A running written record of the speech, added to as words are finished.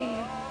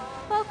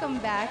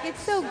Welcome back.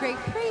 It's so great.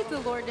 Praise the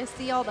Lord to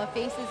see all the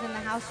faces in the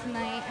house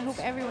tonight. I hope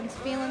everyone's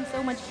feeling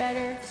so much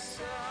better.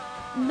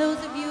 And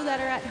those of you that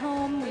are at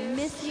home, we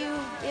miss you.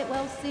 Get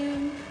well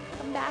soon.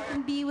 Come back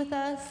and be with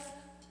us.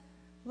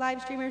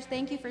 Live streamers,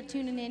 thank you for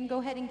tuning in. Go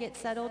ahead and get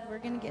settled. We're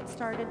going to get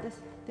started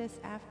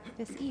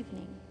this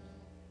evening.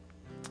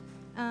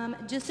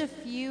 Just a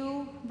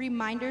few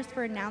reminders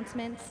for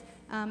announcements.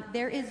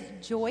 There is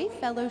Joy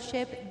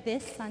Fellowship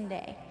this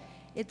Sunday.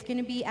 It's going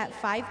to be at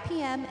 5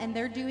 p.m. and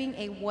they're doing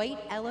a white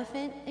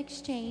elephant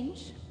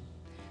exchange.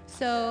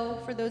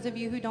 So for those of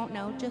you who don't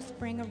know, just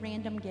bring a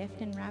random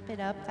gift and wrap it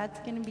up. That's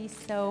going to be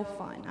so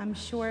fun. I'm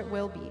sure it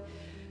will be.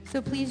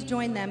 So please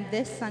join them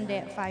this Sunday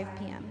at 5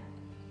 p.m.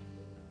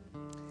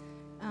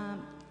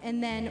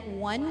 And then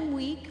 1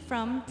 week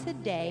from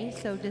today,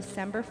 so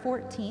December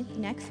 14th,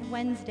 next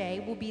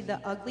Wednesday, will be the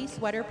Ugly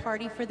Sweater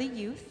Party for the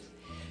youth.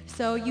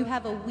 So you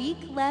have a week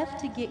left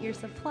to get your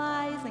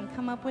supplies and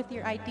come up with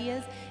your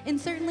ideas. And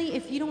certainly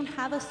if you don't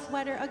have a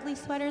sweater, ugly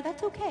sweater,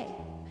 that's okay.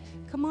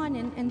 Come on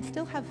and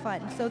still have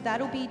fun. So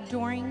that'll be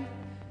during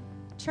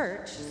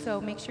church, so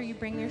make sure you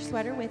bring your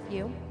sweater with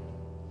you.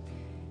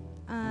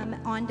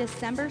 On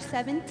December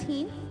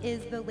 17th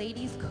is the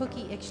ladies'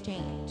 cookie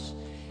exchange.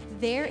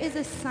 There is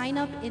a sign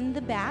up in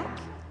the back,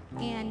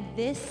 and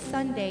this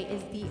Sunday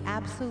is the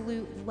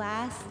absolute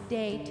last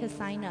day to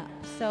sign up.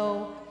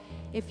 So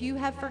if you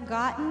have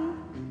forgotten,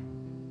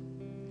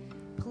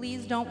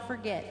 please don't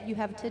forget. You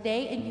have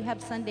today and you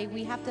have Sunday.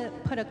 We have to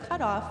put a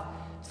cutoff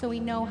so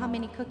we know how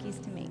many cookies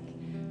to make.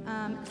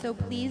 So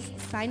please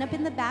sign up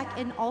in the back.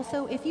 And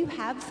also, if you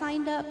have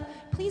signed up,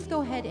 please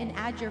go ahead and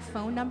add your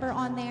phone number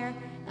on there.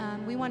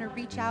 We want to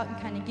reach out and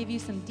kind of give you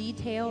some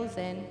details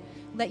and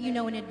let you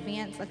know in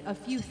advance a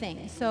few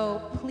things.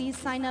 So please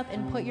sign up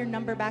and put your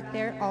number back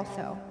there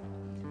also.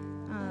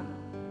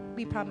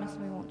 We promise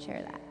we won't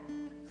share that.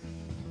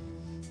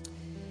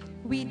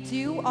 We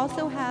do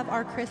also have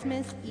our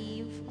Christmas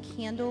Eve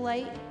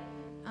candlelight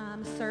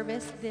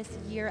service this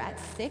year at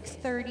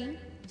 6:30.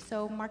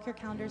 So mark your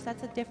calendars.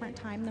 That's a different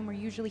time than we're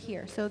usually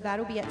here. So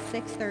that'll be at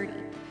 6:30.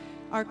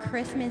 Our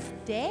Christmas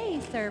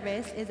Day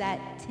service is at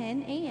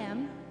 10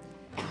 a.m.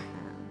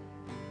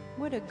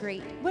 What a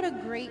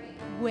great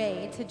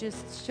way to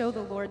just show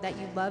the Lord that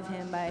you love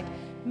him by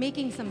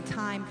making some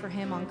time for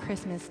him on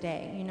Christmas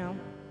Day, you know?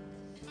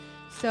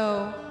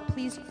 So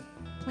please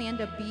plan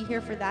to be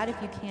here for that if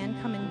you can.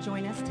 Come and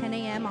join us 10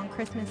 a.m. on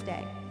Christmas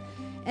Day.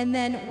 And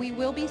then we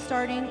will be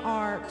starting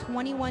our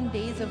 21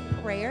 days of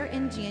prayer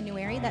in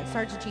January. That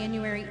starts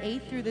January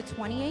 8th through the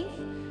 28th.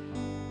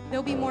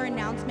 There'll be more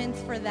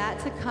announcements for that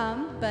to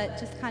come, but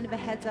just kind of a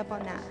heads up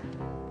on that.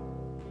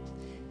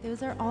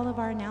 Those are all of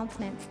our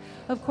announcements.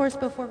 Of course,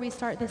 before we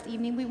start this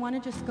evening, we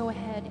want to just go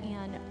ahead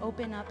and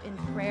open up in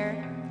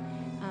prayer.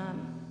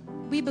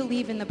 We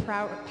believe in the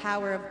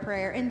power of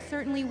prayer, and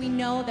certainly we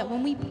know that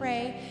when we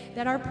pray,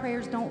 that our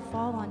prayers don't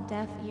fall on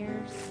deaf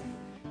ears,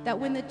 that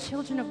when the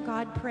children of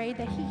God pray,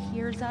 that he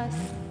hears us,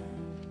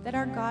 that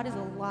our God is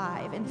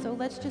alive. And so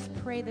let's just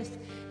pray this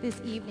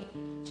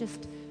evening.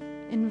 Just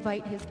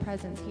invite his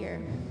presence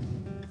here.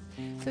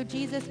 So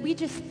Jesus, we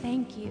just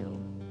thank you.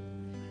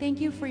 Thank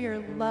you for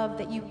your love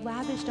that you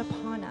lavished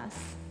upon us,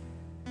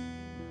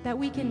 that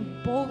we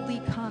can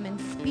boldly come and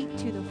speak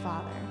to the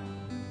Father.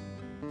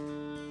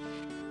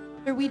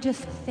 Lord, we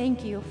just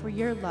thank you for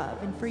your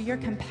love and for your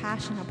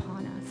compassion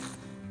upon us.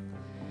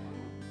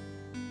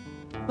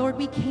 Lord,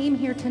 we came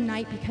here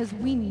tonight because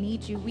we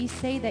need you. We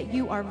say that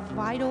you are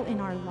vital in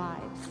our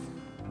lives,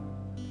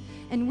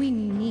 and we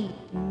need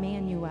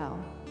Emmanuel.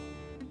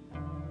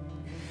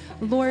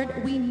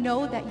 Lord, we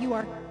know that you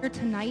are here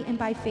tonight, and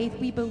by faith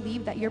we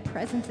believe that your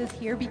presence is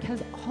here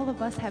because all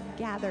of us have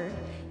gathered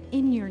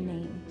in your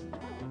name.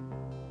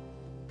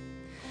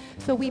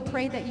 So we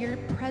pray that your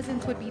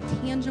presence would be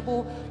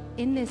tangible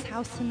in this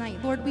house tonight.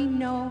 Lord, we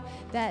know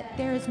that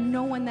there is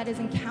no one that has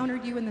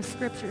encountered you in the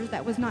scriptures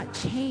that was not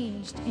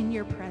changed in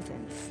your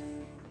presence.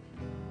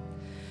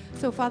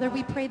 So Father,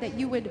 we pray that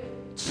you would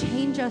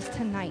change us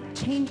tonight,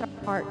 change our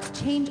hearts,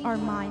 change our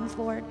minds,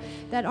 Lord,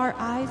 that our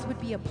eyes would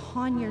be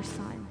upon your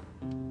Son.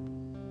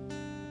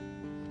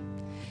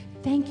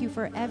 Thank you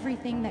for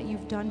everything that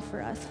you've done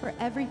for us, for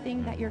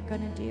everything that you're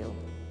going to do.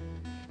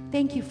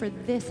 Thank you for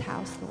this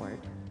house, Lord.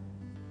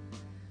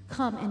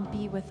 Come and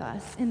be with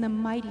us in the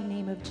mighty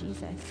name of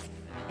Jesus.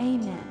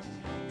 Amen.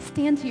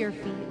 Stand to your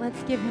feet.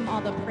 Let's give him all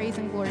the praise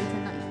and glory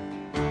tonight.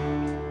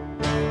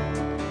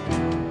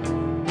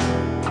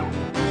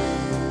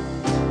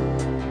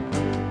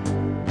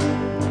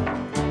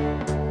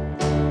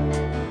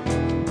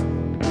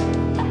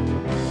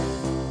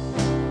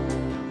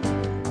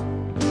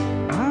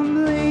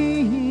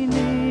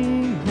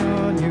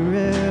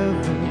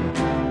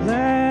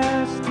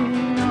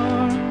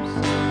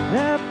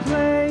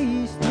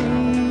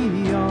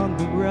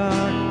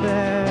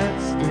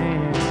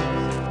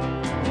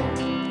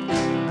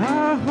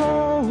 I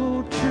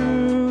hold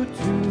true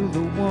to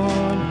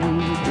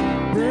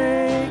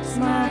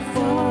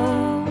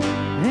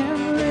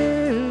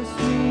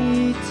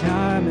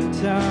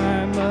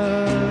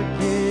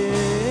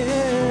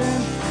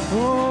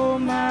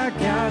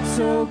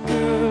so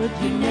good.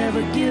 You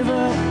never give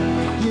up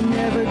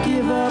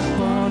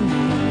on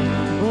me.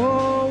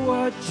 Oh,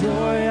 what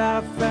joy I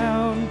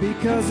found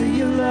because of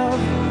your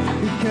love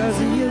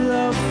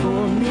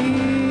for me.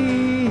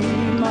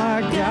 My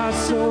God,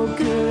 so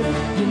good.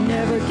 You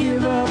never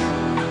give up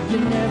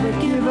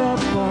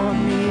on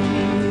me.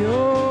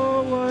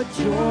 Oh, what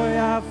joy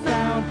I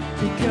found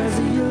because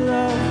of your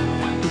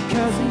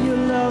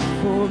love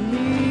for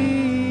me.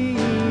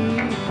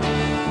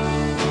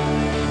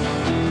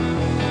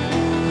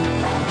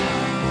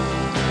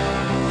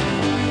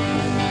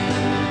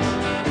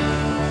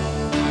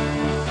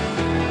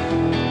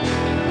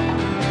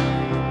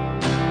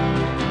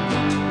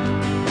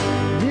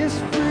 This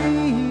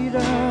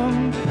freedom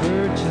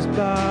purchased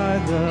by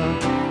the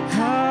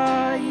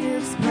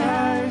highest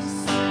price,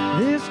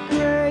 this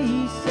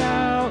grace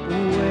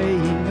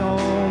outweighing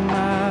all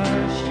my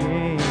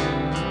shame.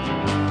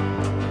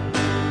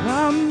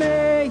 I'm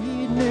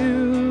made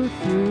new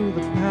through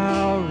the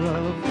power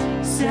of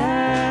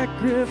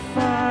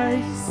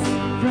sacrifice.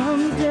 From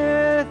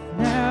death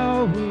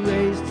now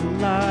raised to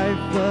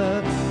life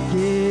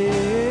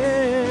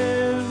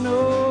again.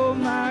 Oh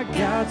my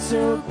God,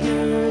 so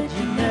good.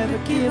 You never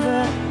give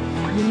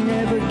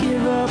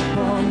up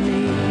on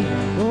me.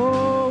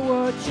 Oh,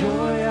 what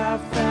joy I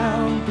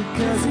found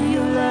because of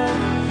your love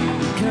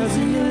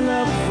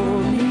for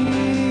me.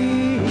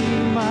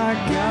 My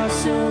God,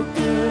 so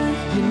good.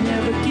 You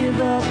never give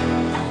up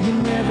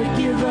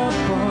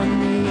on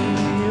me.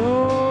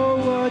 Oh,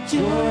 what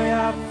joy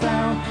I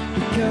found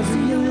because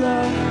of your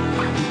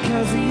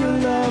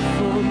love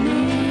for me.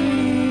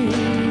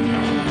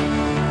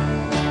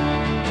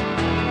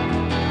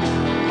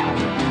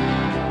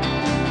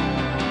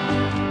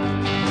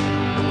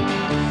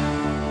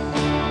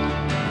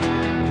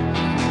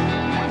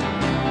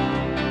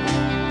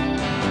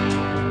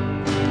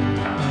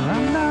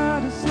 I'm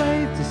not a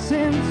slave to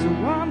sin, so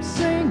I'm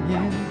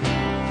singing.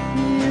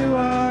 You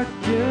are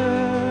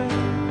good.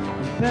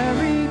 I'm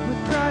buried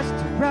with Christ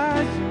to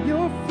rise in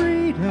your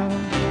freedom.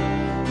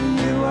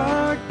 You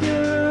are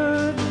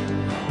good.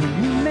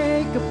 When you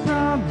make a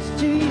promise,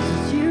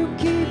 Jesus, you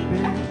keep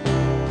it.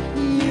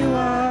 You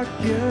are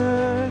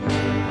good.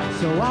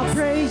 So I'll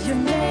praise your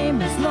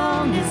name as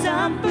long as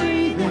I'm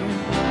breathing.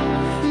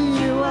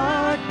 You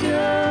are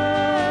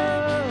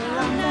good.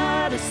 I'm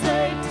not a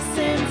slave to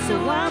sin, so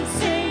I'm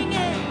singing.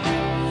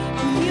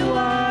 You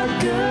are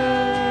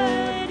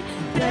good.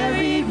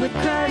 Buried with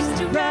Christ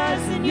to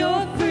rise in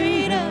your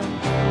freedom.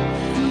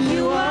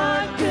 You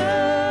are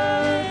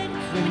good.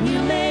 When you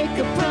make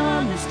a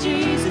promise,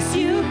 Jesus,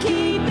 you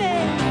keep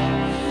it.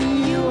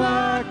 You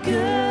are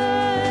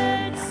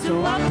good.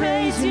 So I'll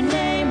praise your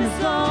name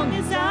as long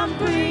as I'm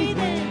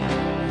breathing.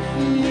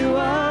 You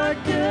are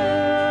good.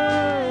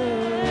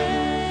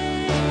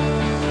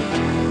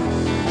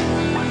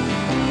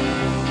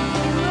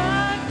 You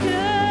are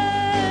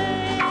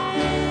good.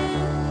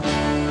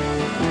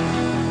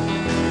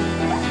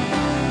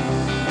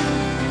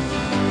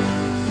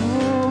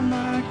 Oh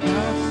my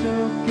God, so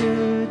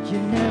good. You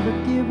never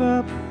give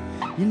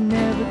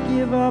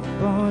up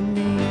on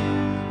me.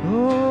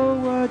 Oh,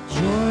 what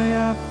joy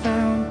I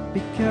found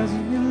because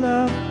of your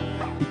love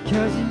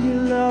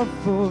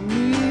for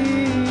me.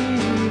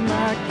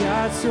 My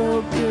God,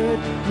 so good.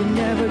 You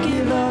never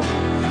give up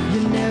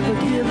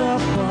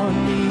on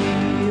me.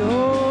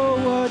 Oh,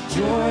 what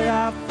joy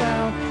I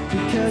found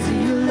because of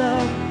your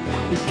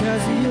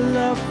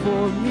love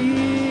for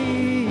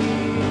me.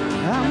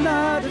 I'm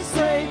not a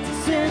slave to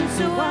sin,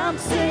 so I'm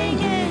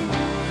singing.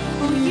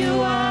 Oh, you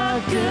are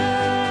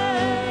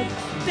good.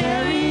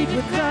 Buried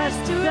with Christ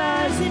to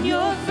rise in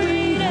your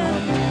freedom.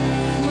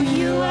 Oh,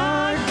 you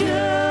are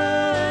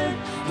good.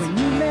 When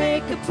you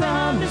make a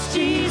promise,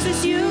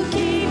 Jesus, you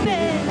keep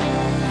it.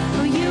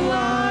 Oh, you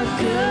are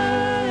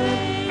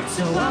good.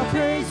 So I'll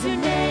praise your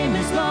name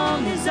as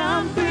long as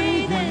I'm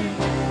breathing.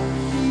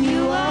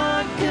 You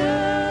are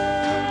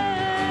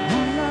good.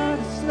 I'm not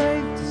a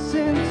slave to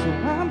sin, so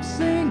I'm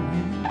singing.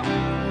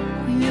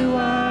 You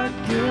are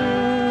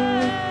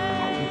good.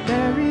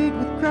 Buried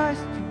with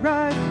Christ to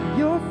rise in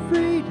your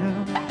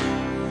freedom.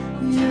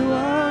 You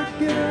are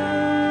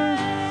good.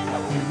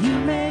 When you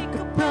make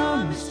a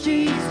promise,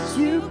 Jesus,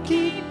 you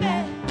keep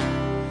it.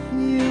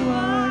 You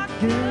are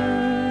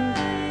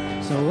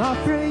good. So I'll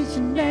praise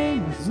your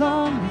name as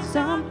long as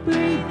I'm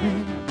breathing.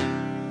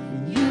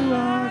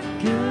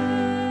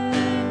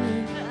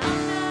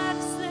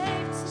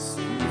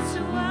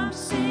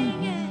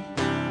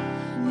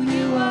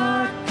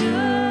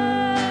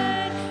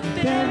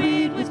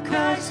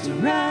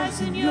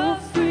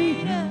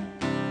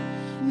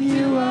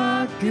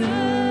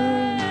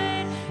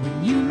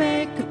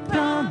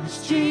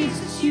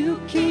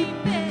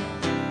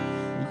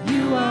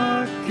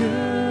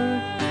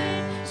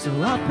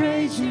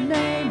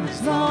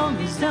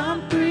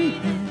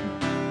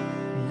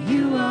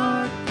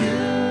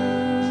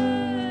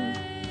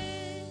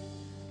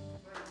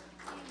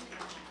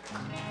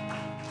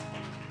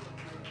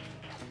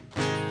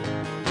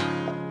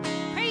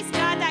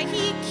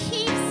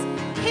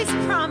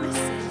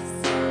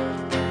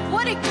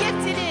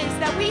 gift it is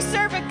that we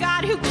serve a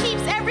God who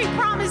keeps every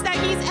promise that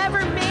he's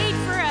ever made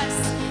for us,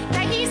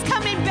 that he's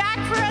coming back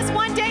for us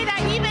one day,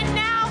 that even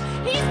now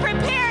he's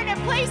prepared a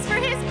place for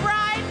his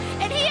bride,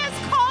 and he has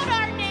called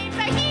our names,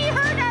 that he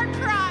heard our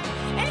cry,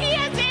 and he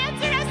has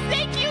answered us.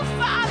 Thank you,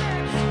 Father.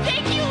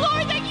 Thank you,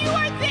 Lord, that you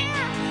are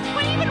there.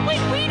 But even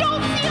when we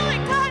don't feel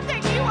it, God,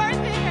 that you are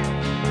there.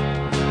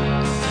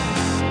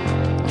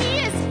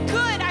 He is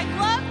good. I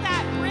love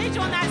that bridge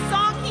on that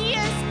song. He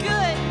is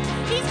good.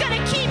 He's going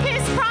to keep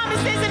his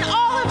promises, and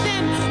all of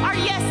them are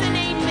yes and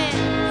amen.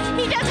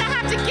 He doesn't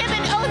have to give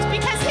an oath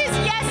because his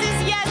yes is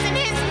yes and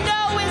his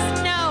no is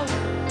no.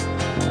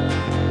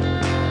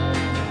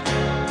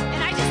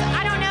 And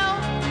I don't know.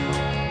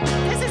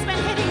 This has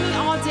been hitting me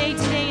all day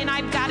today, and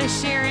I've got to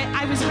share it.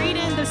 I was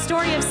reading the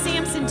story of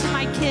Samson to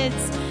my kids,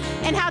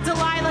 and how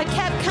Delilah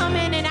kept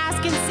coming and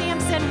asking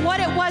Samson what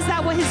it was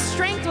that his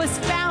strength was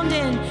found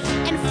in.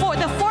 And for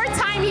the fourth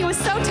time he was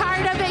so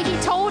tired of it, he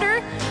told her,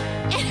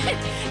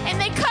 and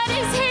they cut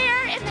his hair,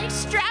 and they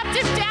strapped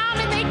him down,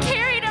 and they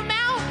carried him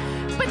out.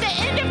 But the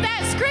end of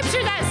that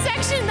scripture, that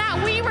section that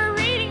we were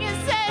reading, it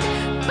said,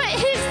 but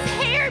his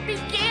hair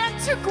began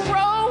to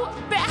grow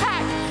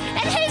back,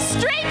 and his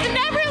strength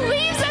never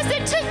leaves us.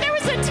 There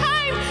was a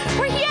time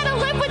where he had to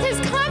live with his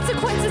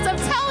consequences of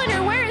telling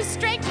her where his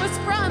strength was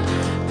from,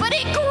 but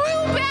it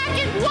grew back.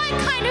 And what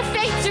kind of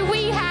faith do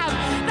we have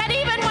that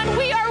even when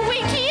we are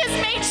weak, he is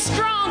made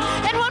strong,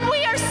 and when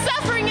we are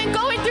suffering and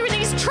going through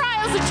these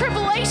trials and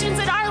tribulations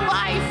in our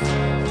life,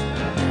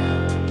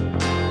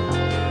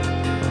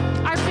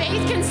 our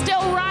faith can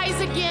still rise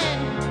again,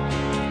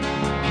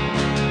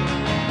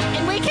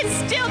 and we can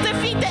still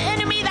defeat the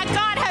enemy that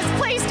God has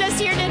placed us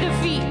here to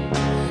defeat.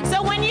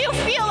 So when you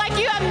feel like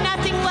you have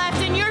nothing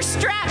left and you're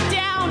strapped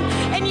down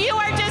and you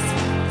are just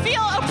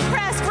feel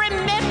oppressed,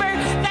 remember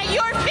that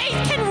your faith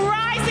can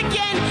rise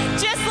again,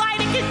 just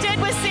like it did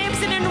with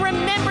Samson. And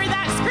remember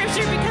that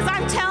scripture, because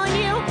I'm telling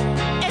you,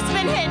 it's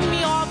been hitting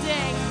me all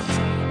day.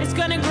 It's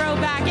going to grow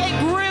back. It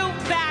grew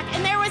back,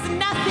 and there was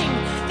nothing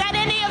that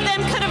any of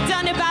them could have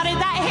done about it.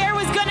 That hair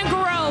was going to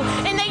grow,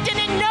 and they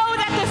didn't know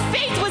that the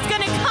faith was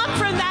going to come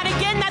from that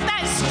again,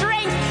 that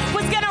strength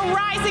was going to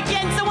rise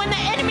again. So when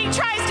the enemy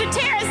tries to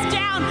tear us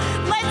down,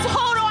 let's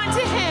hold on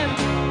to him.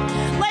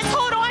 Let's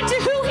hold on to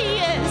who he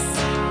is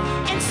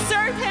and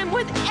serve him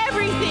with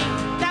everything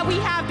that we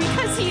have,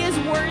 because he is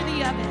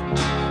worthy of it.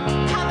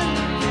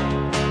 Hallelujah.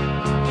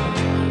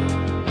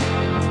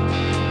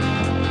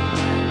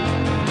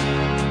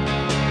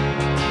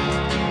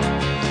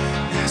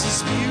 As the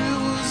Spirit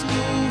was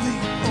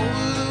moving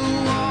over the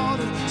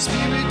water,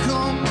 Spirit,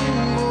 come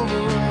move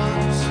over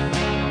us.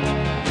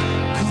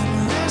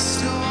 Come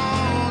rest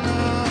on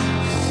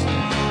us.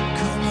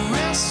 Come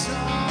rest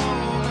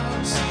on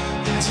us.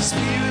 As the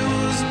Spirit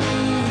was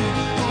moving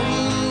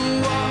over the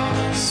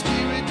water,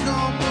 Spirit,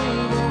 come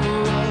move over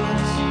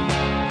us.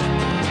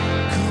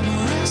 Come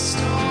rest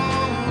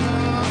on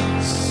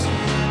us.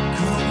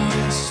 Come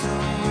rest on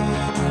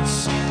us.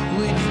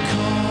 When you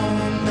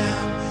come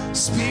down,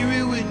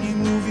 Spirit, when you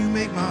move, you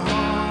make my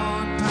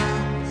heart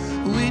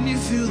pound. When you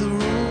feel the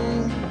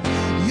room,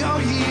 you're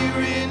here,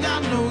 and I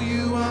know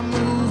you are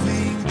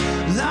moving.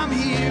 I'm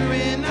here,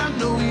 and I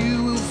know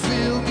you will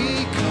feel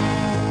me.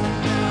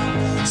 Come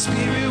down,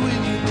 Spirit,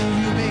 when you move,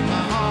 you make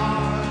my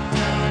heart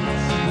pound.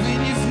 When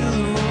you feel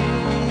the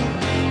room,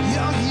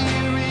 you're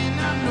here, and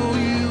I know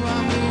you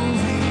are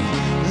moving.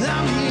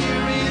 I'm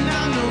here, and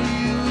I know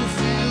you will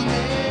feel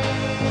me.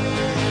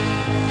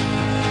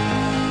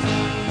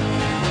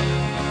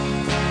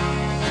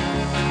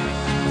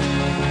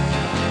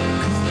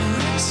 Come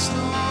rest on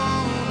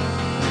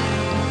us.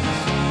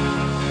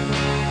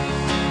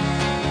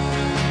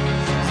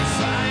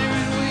 Fire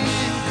and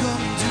wind,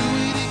 come do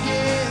it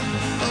again.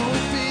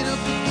 Open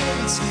up the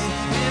gates,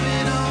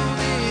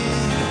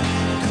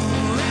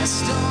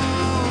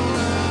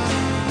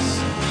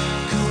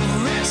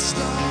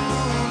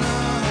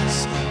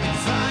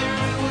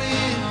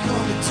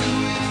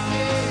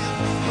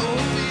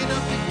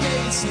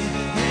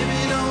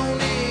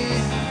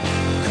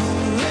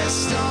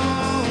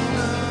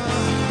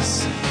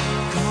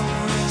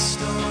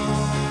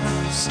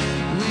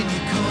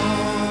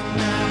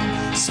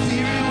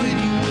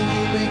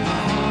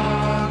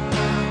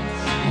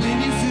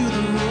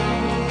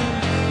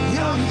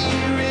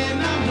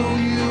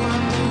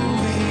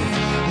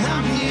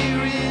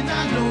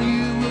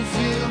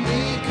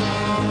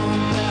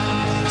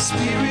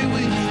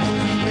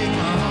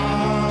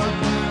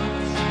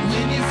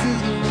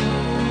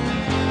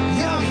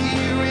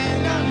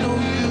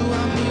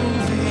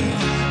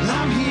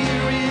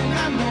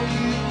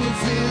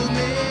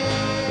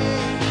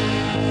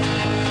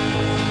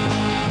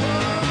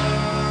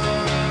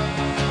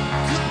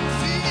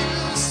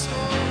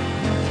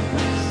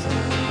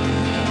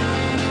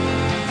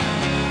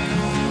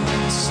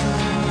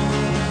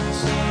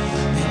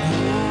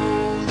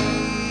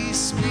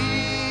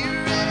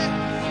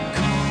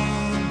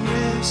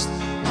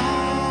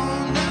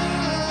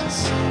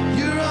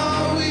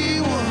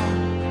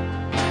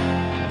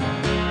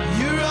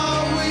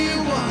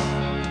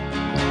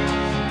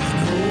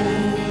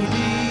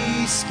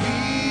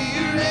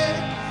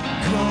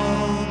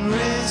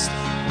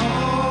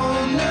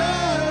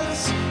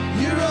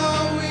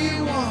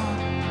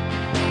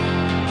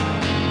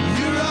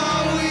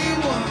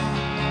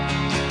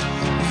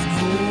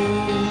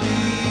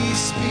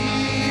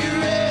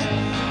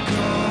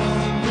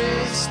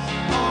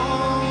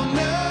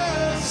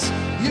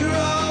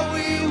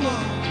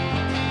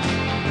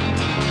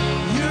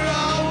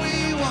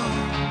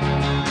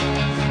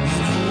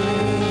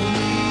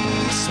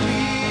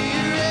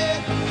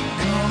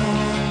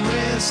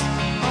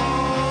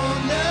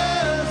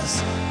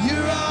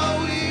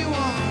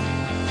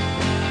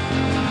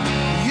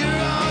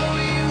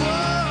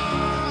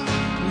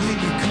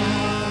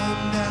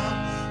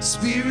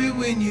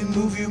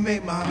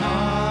 make my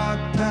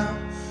heart pound.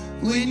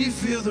 When you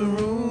feel the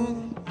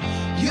room,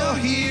 you're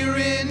here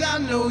and I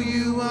know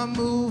you are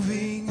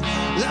moving.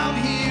 I'm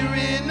here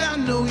and I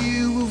know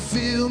you will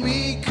feel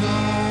me come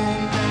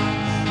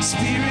down.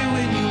 Spirit,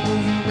 when you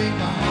move, you make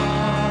my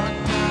heart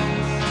pound.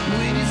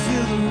 When you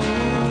feel the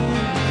room,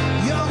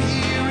 you're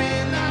here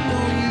and I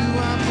know you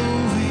are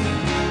moving.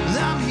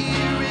 I'm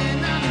here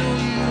and I know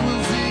you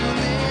will feel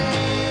me.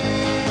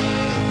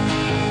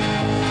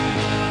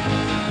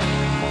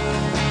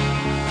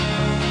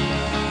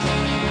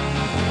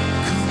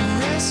 Come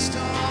rest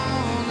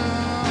on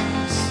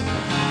us.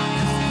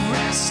 Come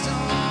rest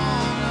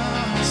on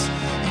us.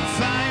 And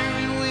fire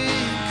and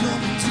wind,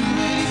 come and do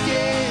it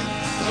again.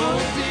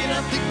 Open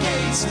up the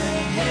gates,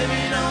 let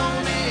heaven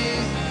on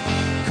in.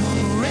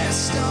 Come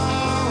rest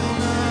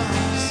on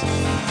us.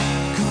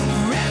 Come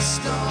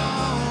rest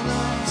on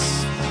us.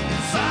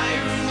 And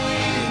fire and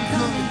wind,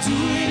 come and do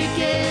it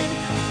again.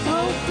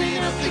 Open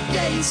up the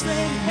gates,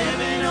 let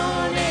heaven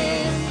on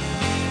in.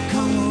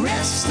 Come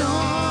rest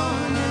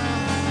on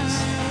us.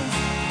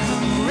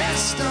 Come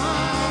rest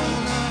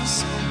on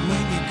us.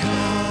 When you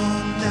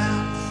come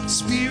down,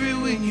 Spirit,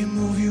 when you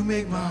move, you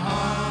make my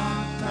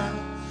heart pound.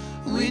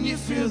 When you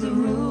feel the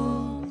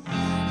room,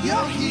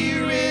 you're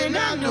here and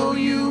I know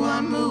you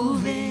are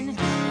moving.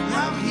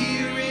 I'm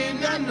here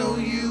and I know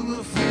you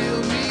will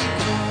feel me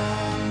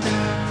come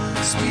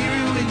down.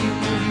 Spirit, when you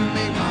move, you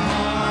make my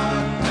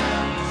heart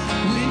pound.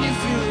 When you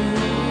feel the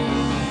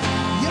room,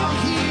 you're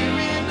here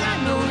and I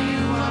know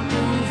you are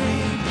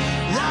moving.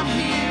 I'm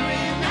here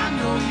and I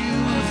know you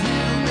will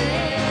feel me.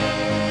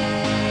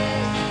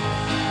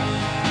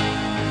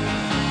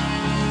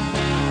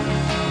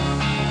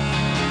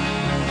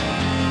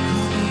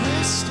 Come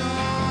rest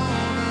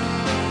on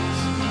us.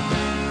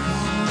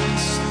 Come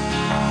rest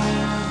on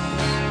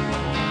us.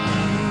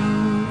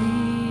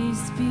 Holy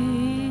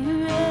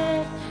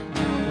Spirit,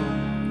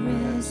 come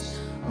rest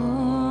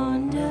on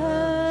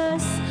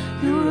us.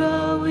 You're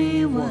all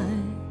we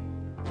want.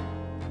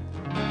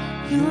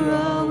 You're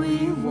all we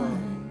want.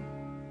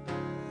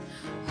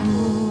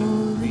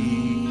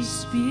 Holy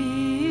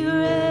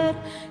Spirit,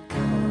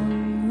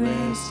 come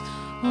rest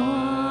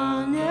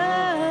on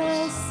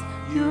us.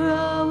 You're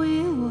all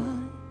we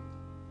want.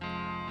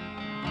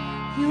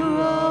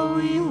 You're all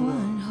we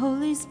want.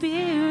 Holy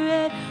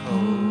Spirit,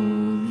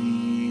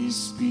 Holy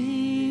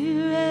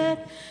Spirit,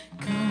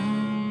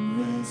 come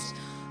rest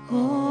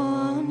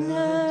on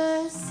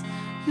us.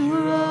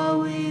 You're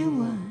all we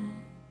want.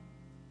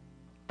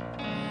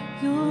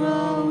 You're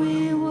all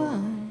we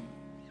want.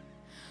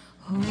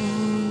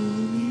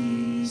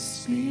 Holy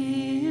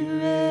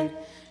Spirit,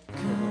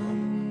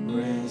 come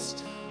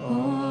rest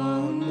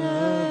on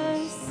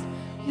us.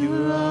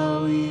 You're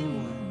all we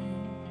want.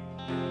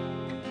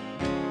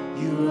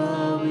 You're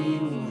all we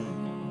want.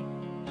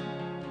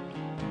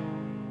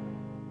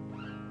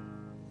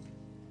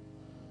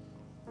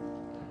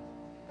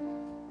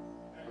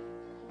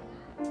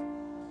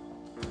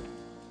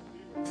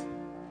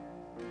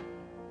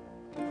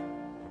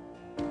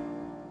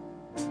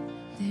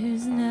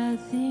 There's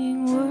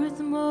nothing worth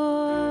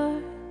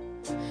more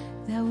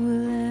that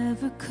will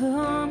ever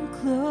come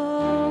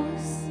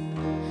close.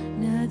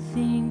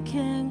 Nothing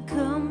can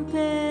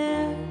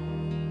compare.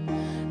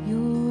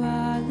 You're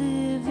our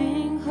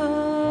living hope.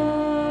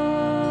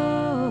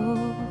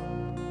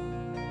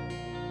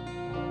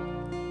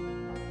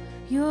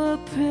 Your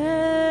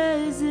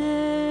presence,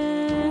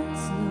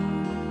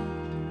 Lord.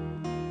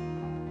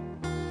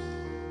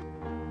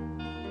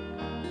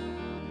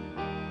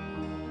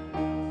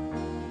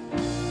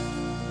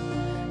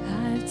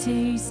 I've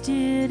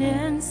tasted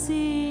and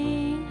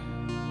seen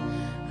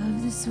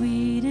of the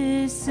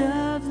sweetest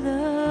of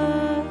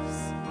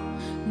loves,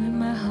 when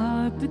my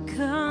heart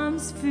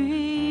becomes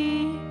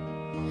free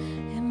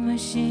and my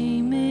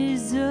shame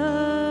is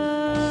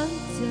undone.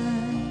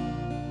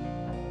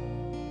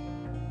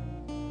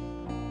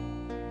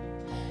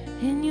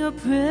 In your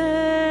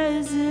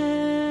presence,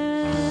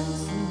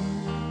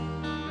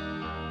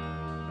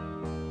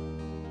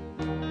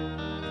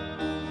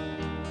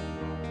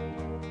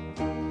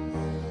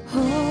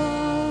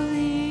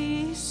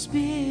 Holy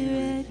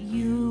Spirit,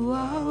 you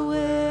are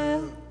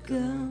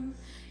welcome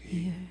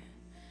here.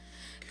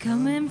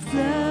 Come and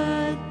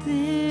flood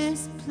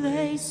this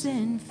place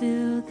and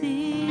fill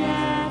the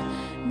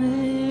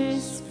atmosphere.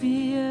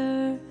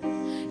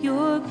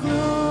 Your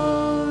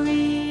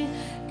glory,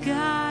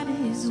 God,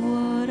 is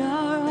what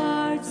our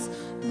hearts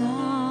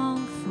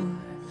long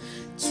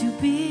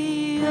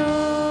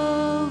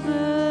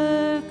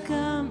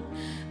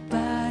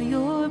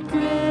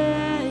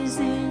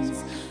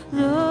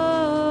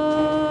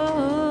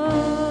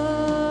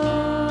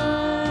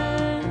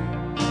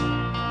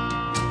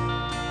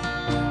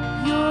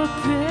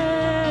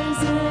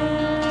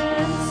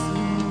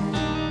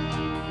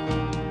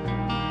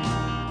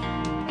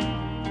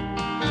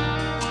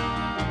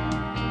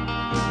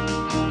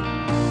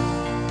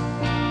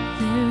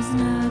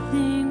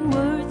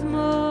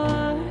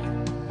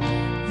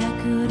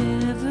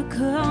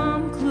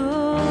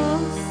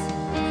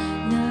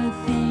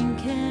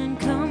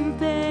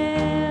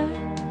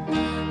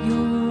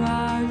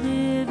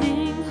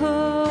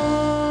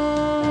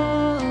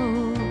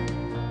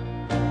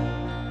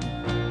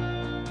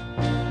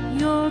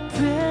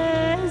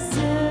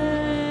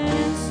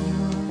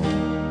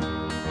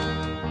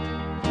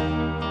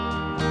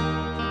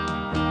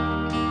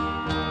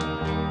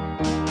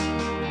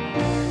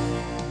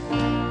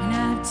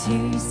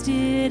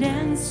tasted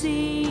and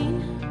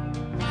seen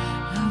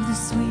of the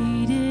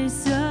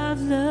sweetest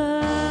of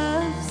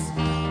loves,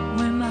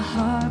 when my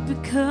heart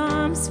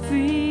becomes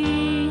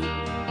free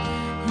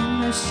and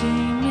my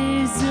shame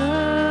is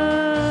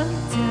undone.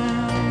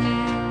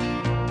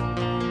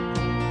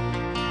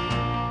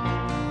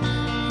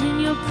 In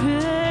your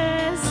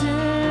presence,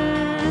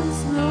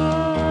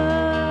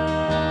 Lord,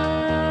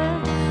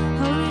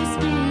 Holy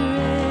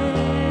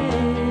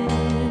Spirit,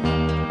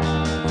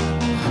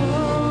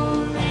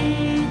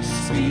 Holy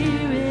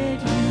Spirit,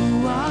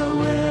 you are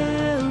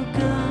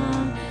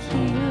welcome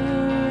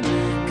here.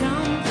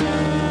 Come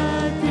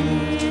flood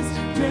this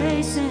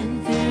place and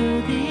fill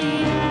the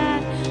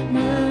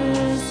atmosphere.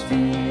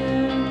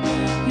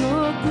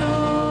 Your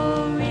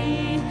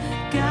glory,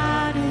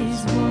 God, is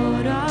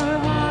what our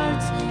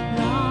hearts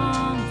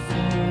long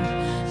for,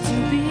 to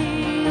be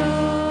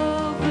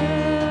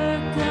overcome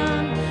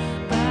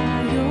by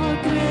your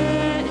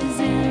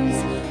presence,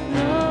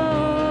 Lord.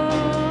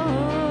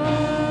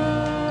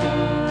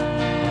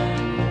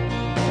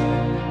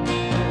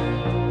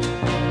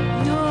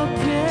 Your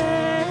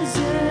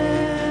presence,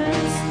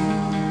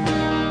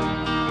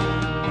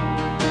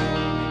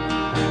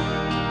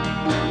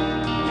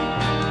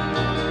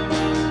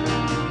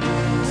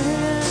 let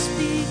us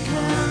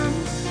become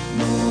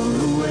more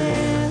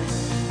aware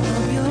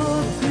of your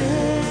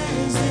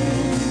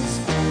presence.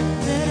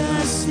 Let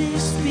us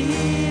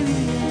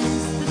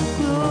experience the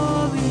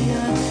glory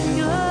of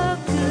your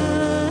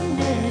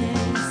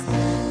goodness.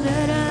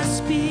 Let us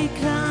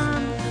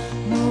become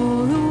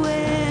more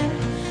aware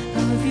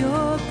of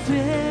your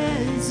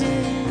presence.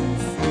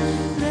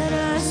 Let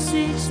us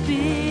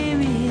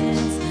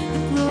experience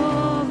the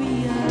glory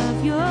of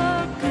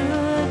your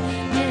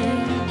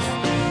goodness.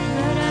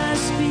 Let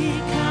us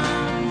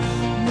become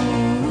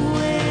more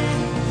aware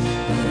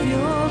of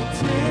your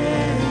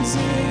presence.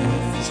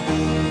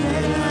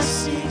 Let us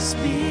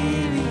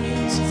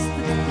experience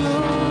the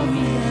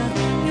glory of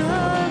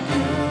your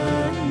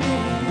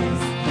goodness.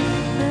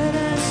 Let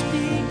us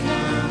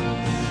become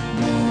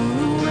more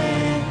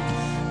aware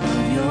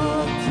of your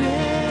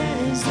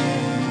presence.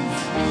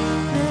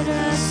 Let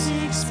us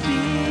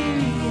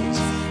experience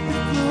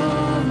the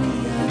glory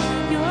of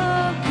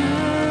your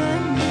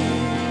goodness.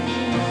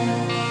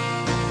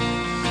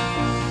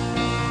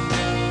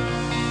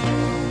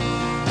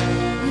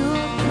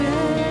 Your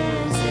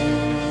presence,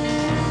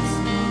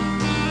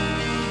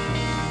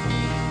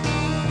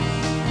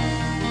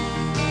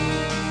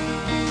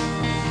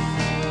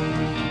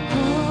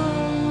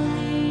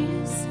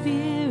 Holy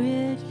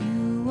Spirit,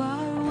 you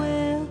are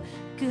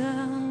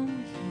welcome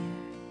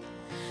here.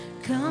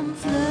 Come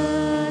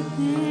flood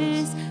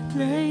this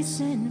place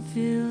and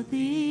fill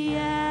the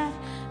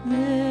atmosphere.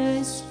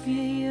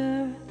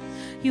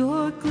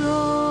 Your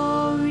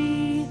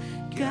glory,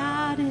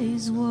 God,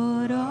 is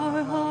what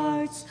our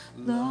hearts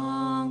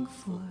long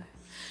for,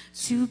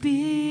 to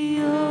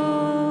be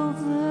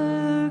overcome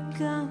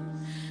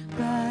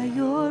by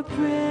your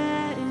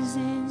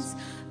presence,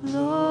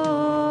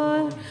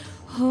 Lord.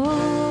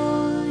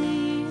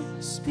 Holy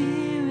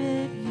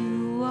Spirit,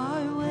 you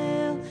are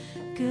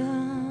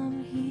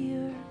welcome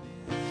here.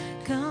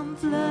 Come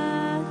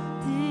flood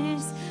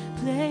this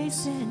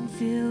place and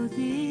fill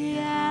the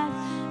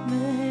atmosphere.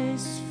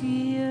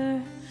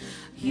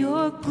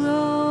 Your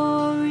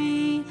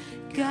glory,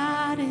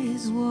 God,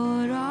 is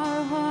what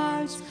our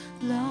hearts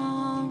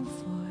long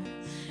for,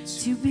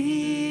 to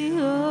be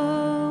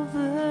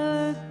overcome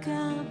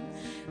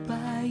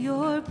by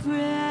your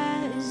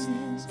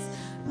presence,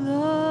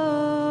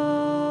 Lord.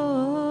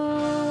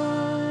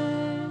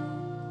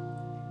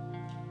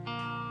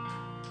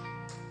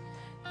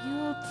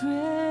 Your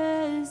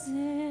presence,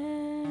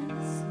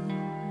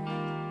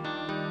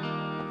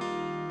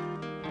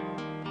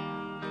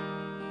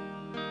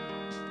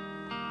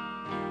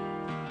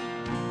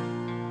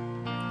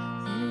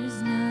 there's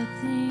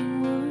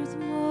nothing worth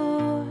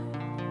more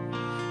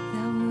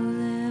that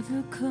will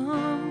ever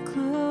come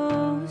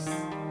close.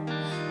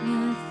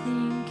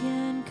 Nothing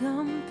can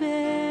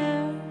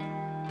compare.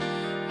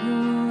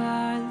 You're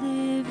our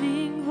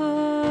living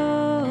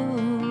hope.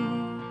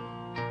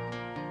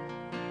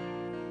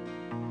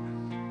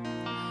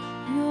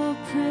 Your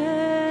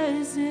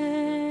presence,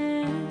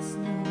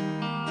 Lord.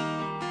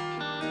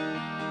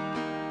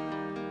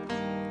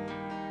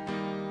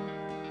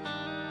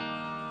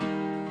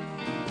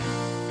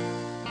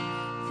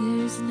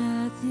 There's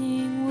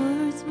nothing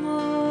worth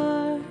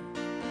more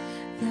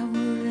that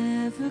will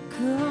ever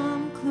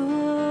come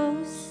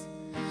close.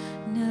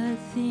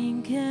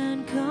 Nothing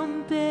can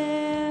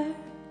compare.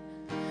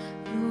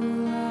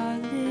 You're our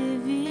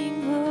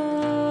living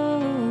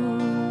hope.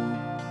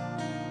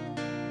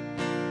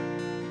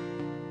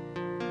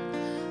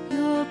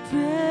 Your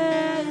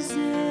presence,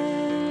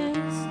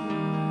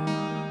 Lord.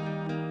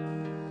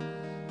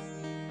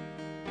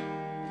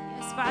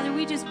 Yes, Father,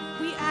 we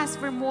ask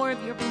for more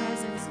of your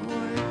presence,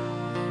 Lord.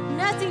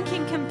 Nothing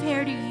can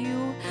compare to you.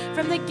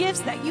 From the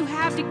gifts that you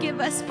have to give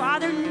us,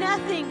 Father,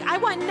 nothing. I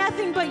want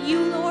nothing but you,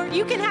 Lord.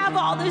 You can have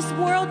all this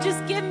world.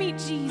 Just give me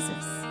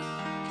Jesus.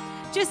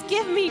 Just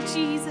give me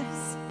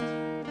Jesus.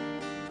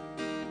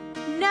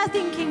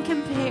 nothing can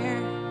compare.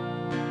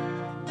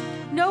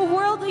 No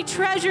worldly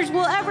treasures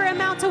will ever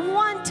amount to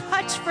one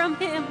touch from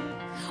him,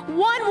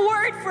 one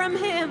word from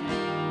him.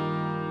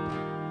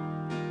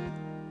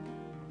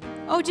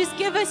 Oh, just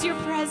give us your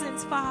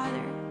presence,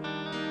 Father.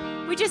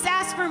 We just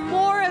ask for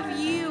more of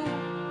you.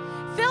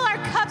 Fill our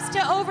cups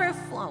to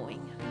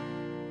overflowing.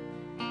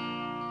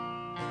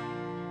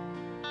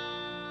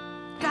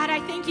 God, I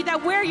thank you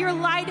that where your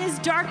light is,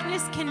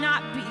 darkness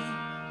cannot be.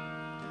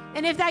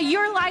 And if that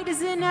your light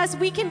is in us,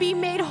 we can be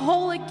made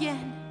whole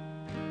again.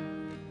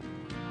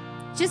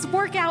 Just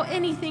work out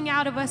anything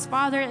out of us,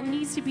 Father, that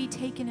needs to be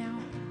taken out.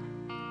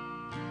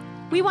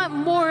 We want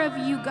more of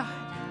you, God.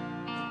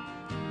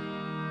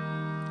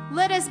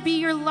 Let us be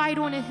your light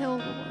on a hill,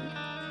 Lord.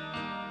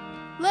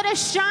 Let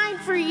us shine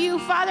for you,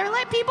 Father.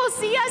 Let people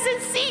see us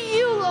and see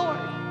you, Lord.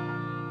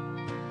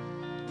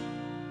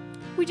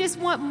 We just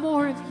want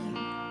more of you.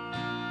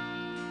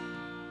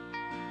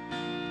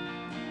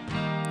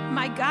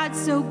 My God,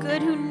 so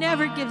good, who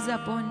never gives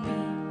up on me.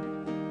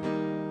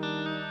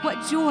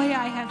 What joy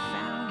I have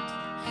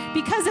found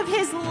because of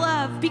his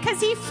love, because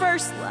he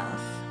first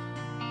loved.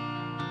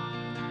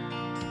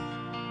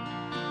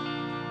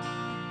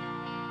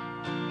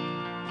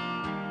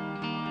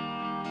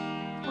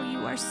 Oh,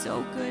 you are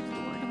so good,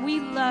 Lord. And we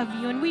love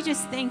you, and we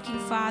just thank you,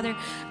 Father,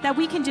 that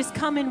we can just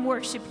come and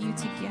worship you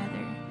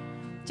together.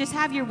 Just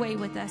have your way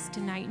with us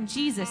tonight. In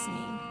Jesus'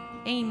 name,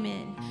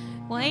 amen.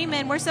 Well,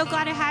 amen. We're so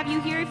glad to have you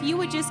here. If you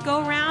would just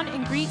go around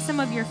and greet some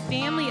of your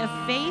family of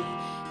faith,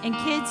 and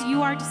kids,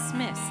 you are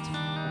dismissed.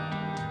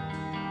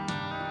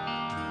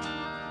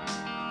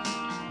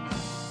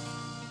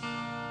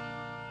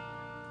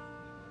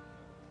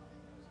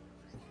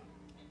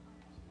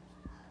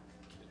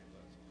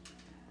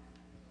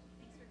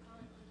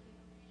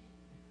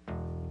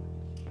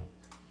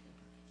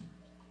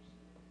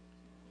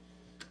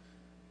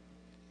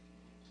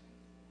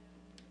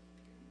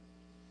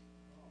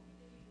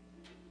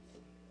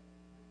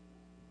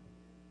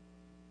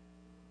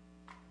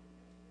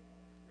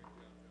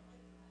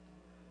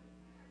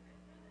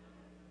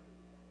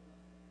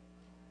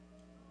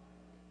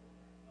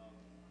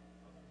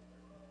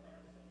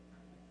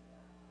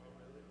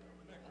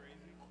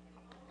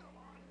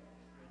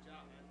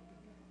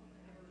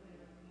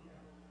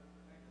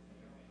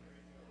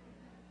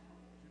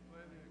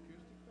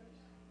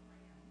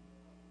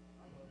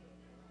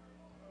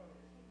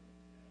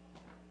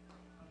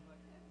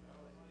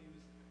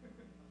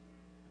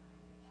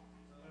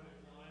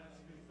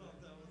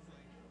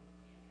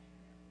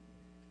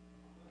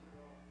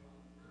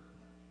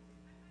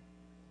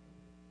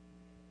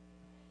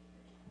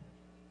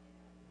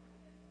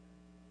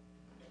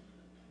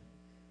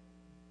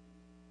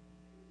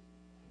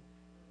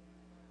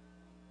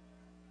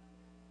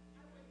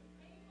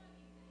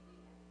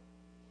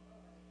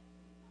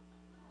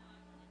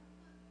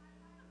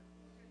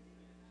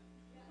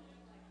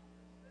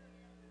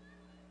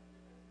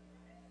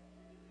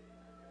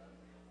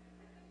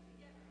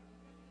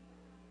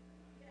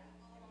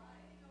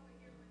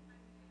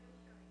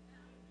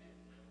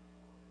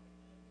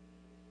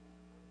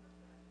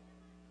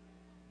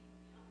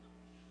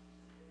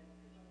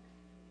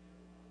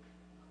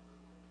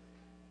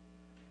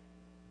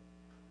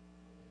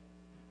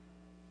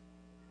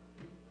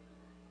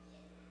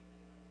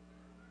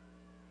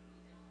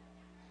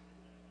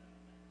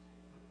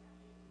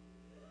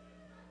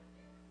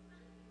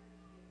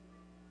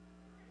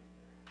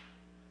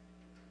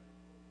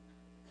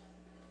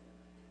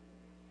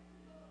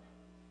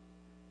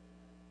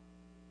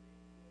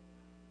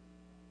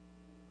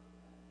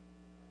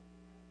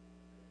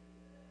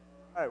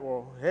 All right,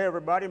 well, hey,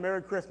 everybody,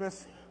 Merry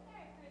Christmas.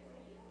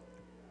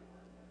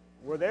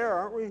 We're there,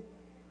 aren't we?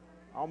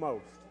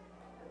 Almost.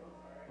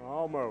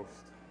 Almost.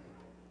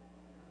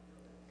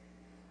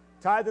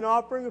 Tithe and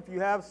offering, if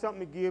you have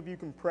something to give, you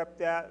can prep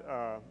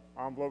that.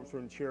 Envelopes are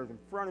in chairs in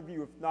front of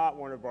you. If not,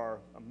 one of our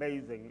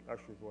amazing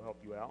ushers will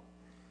help you out.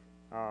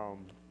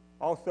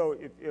 Also,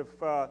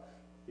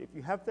 if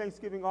you have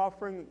Thanksgiving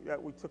offering,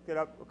 we took that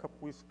up a couple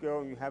weeks ago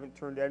and you haven't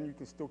turned that in, you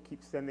can still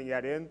keep sending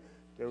that in.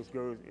 Those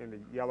go in the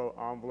yellow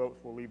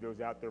envelopes. We'll leave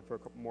those out there for a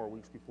couple more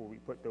weeks before we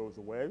put those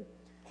away.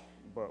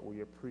 But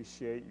we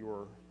appreciate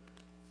your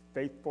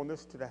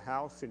faithfulness to the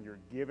house and your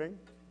giving.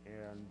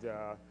 And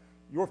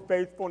your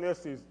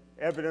faithfulness is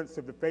evidence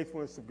of the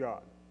faithfulness of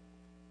God.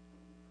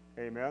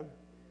 Amen.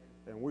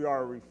 And we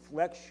are a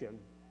reflection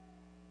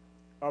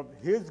of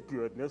his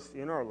goodness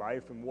in our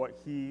life and what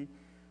he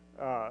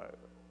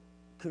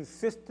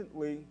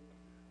consistently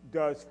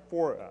does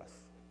for us.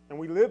 And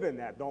we live in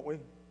that, don't we?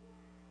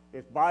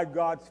 It's by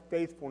God's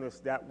faithfulness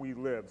that we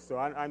live. So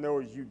I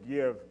know as you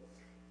give,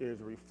 it is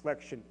a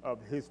reflection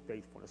of his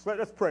faithfulness.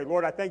 Let's pray.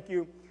 Lord, I thank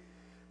you.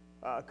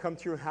 Come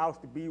to your house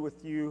to be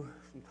with you,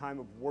 some time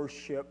of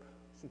worship,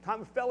 some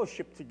time of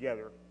fellowship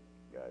together.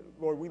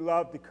 Lord, we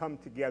love to come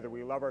together.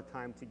 We love our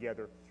time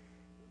together.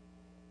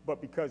 But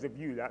because of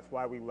you, that's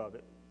why we love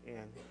it.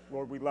 And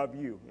Lord, we love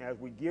you. As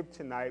we give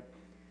tonight,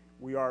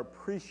 we are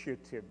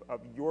appreciative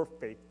of your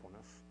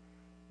faithfulness.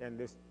 And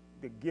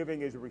the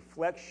giving is a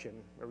reflection,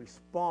 a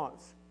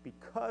response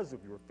because of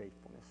your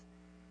faithfulness.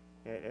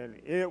 And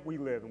in it we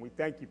live, and we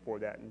thank you for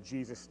that. In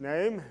Jesus'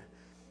 name,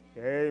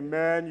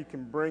 amen. You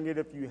can bring it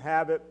if you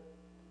have it.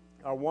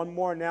 One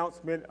more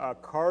announcement,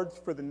 cards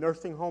for the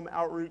nursing home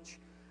outreach.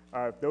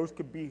 If those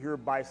could be here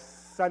by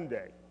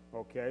Sunday,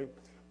 okay?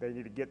 They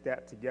need to get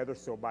that together.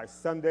 So by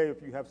Sunday,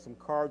 if you have some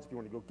cards, if you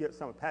want to go get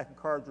some, a pack of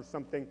cards or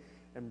something,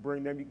 and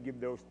bring them, you can give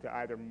those to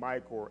either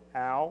Mike or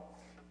Al,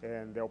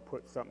 and they'll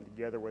put something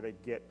together where they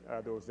get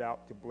those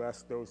out to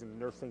bless those in the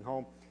nursing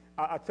home.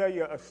 I'll tell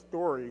you a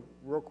story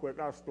real quick.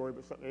 Not a story,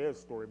 but something, it is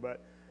a story.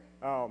 But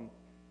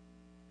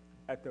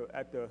at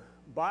the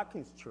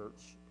Botkins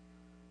Church,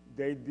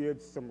 they did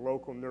some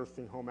local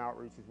nursing home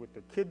outreaches with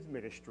the kids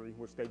ministry,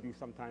 which they do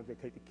sometimes. They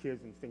take the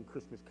kids and sing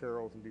Christmas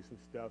carols and do some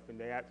stuff, and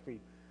they actually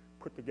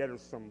put together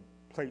some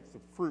plates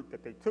of fruit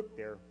that they took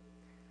there.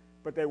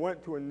 But they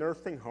went to a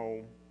nursing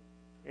home,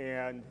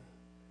 and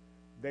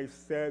they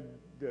said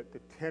that the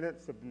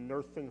tenants of the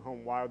nursing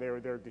home, while they were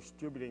there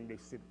distributing, they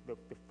said the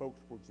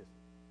folks were just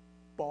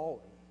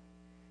bawling.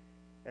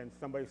 And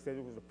somebody said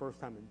it was the first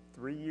time in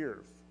 3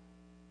 years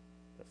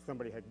that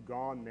somebody had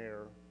gone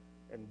there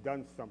and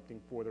done something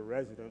for the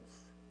residents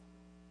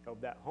of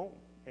that home.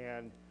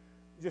 And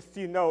just so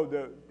you know,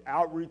 the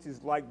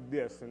outreaches like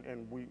this,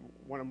 and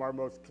one of our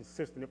most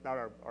consistent, if not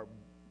our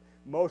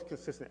most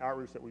consistent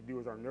outreach that we do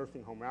is our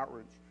nursing home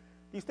outreach.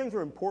 These things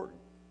are important.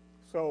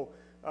 So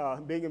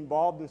being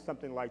involved in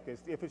something like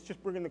this, if it's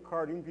just bringing the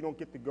card, even if you don't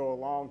get to go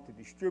along to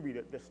distribute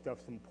it, this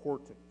stuff's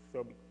important.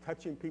 So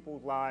touching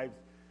people's lives,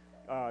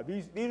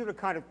 these are the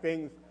kind of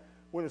things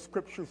when the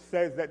scripture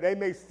says that they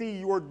may see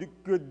your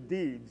good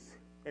deeds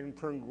and in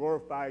turn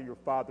glorify your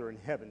Father in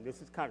heaven.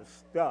 This is kind of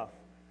stuff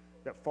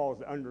that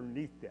falls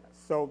underneath that.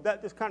 So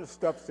this kind of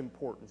stuff's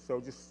important. So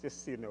just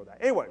so you know that.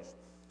 Anyways,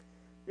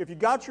 if you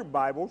got your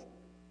Bibles,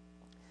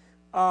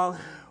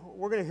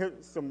 we're going to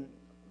hit some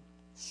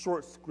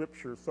short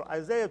scriptures. So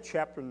Isaiah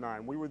chapter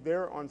 9, we were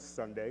there on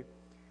Sunday,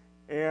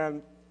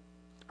 and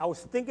I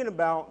was thinking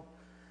about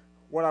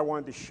what I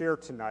wanted to share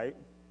tonight,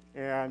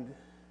 and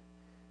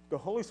the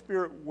Holy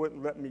Spirit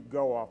wouldn't let me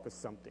go off of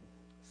something.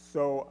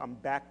 So I'm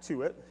back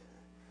to it,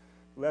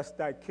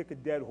 lest I kick a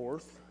dead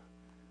horse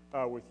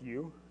with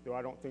you, though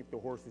I don't think the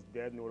horse is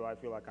dead, nor do I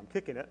feel like I'm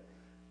kicking it.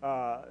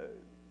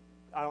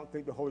 I don't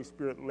think the Holy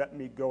Spirit let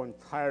me go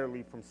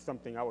entirely from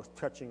something I was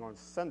touching on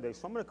Sunday,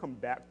 so I'm going to come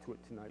back to it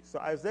tonight. So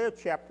Isaiah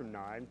chapter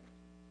 9,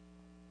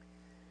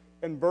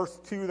 and verse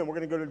 2, then we're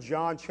going to go to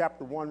John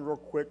chapter 1 real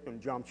quick, then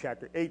John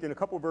chapter 8, and a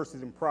couple of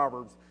verses in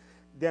Proverbs.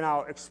 Then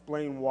I'll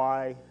explain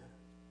why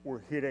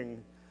we're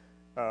hitting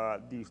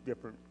these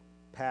different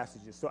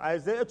passages. So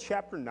Isaiah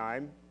chapter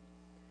 9,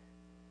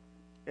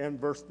 and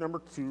verse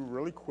number 2,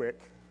 really quick.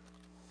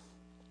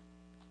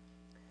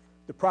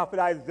 The prophet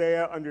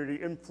Isaiah, under the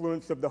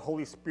influence of the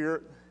Holy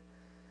Spirit,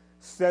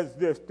 says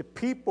this: the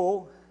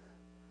people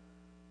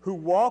who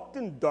walked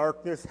in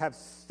darkness have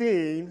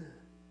seen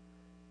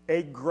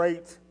a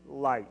great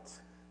light.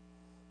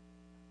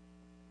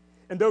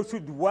 And those who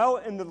dwell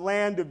in the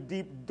land of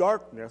deep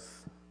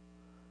darkness,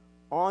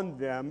 on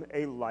them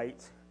a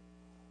light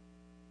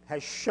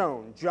has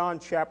shone. John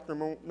chapter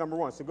number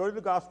 1. So go to the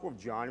Gospel of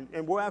John,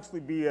 and we'll actually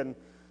be in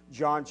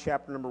John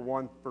chapter number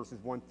 1, verses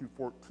 1 through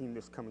 14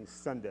 this coming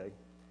Sunday.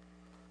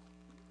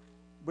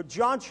 But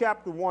John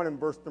chapter 1 and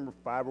verse number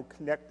 5 will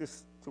connect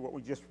this to what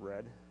we just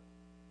read.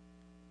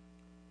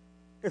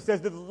 It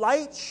says, the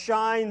light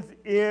shines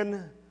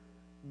in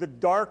the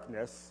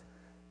darkness,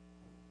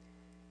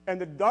 and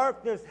the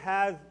darkness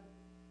has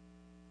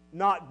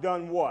not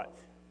done what?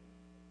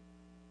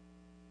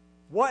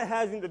 What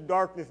hasn't the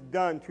darkness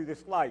done to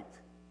this light?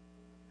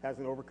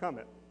 Hasn't overcome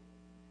it.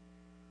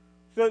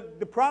 So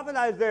the prophet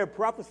Isaiah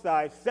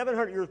prophesied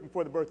 700 years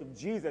before the birth of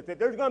Jesus that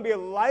there's going to be a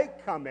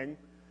light coming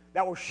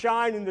that will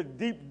shine in the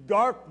deep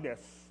darkness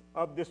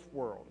of this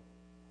world.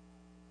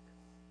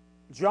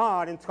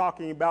 John, in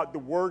talking about the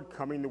Word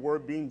coming, the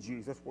Word being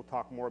Jesus, we'll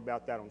talk more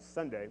about that on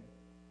Sunday,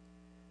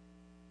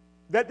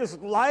 that this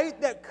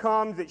light that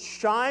comes, it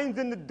shines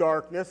in the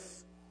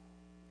darkness,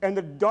 and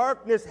the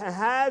darkness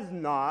has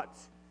not,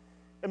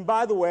 and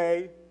by the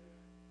way,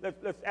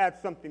 let's add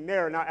something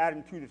there, not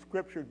adding to the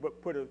scriptures,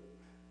 but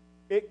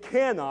it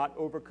cannot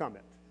overcome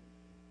it.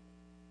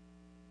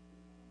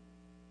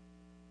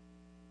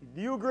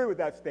 Do you agree with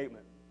that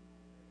statement?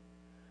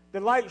 The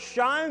light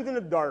shines in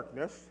the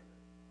darkness,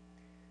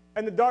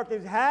 and the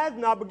darkness has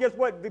not, but guess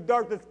what? The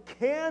darkness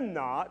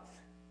cannot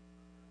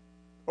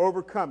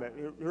overcome it.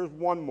 Here's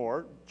one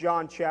more.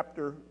 John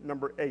chapter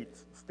number 8.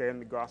 Stay in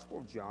the Gospel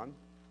of John.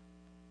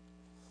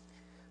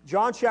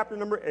 John chapter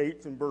number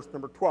 8 and verse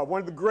number 12. One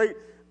of the great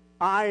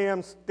I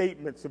am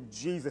statements of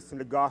Jesus in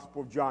the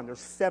Gospel of John. There's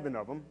 7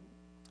 of them.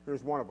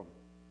 Here's one of them.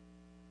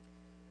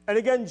 And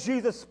again,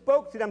 Jesus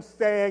spoke to them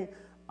saying,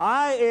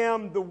 I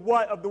am the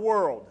what of the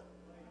world?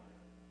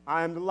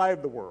 I am the light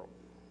of the world.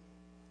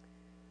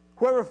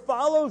 Whoever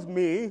follows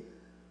me,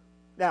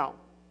 now,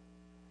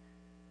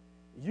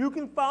 you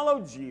can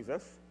follow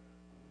Jesus,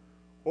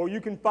 or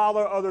you can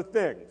follow other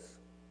things.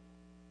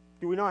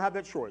 Do we not have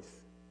that choice?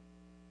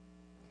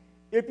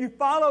 If you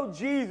follow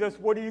Jesus,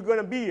 what are you going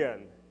to be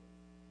in?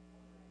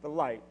 The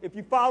light. If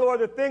you follow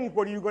other things,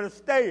 what are you going to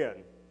stay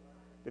in?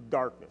 The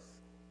darkness.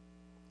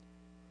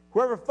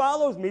 Whoever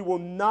follows me will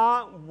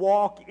not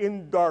walk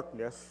in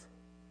darkness,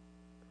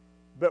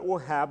 but will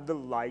have the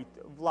light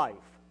of life.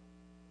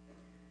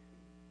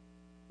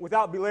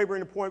 Without belaboring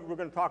the point, we're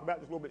going to talk about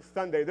this a little bit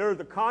Sunday. There is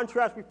a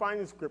contrast we find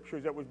in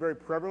Scriptures that was very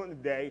prevalent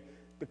today,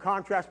 the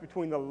contrast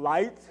between the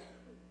light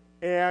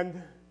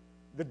and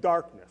the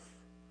darkness.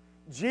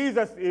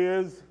 Jesus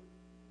is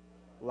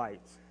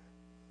light.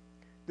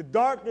 The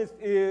darkness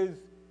is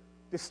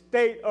the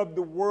state of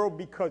the world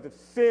because of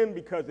sin,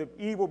 because of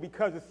evil,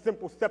 because of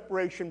simple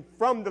separation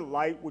from the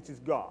light, which is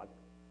God.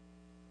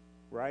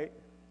 Right?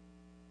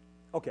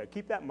 Okay,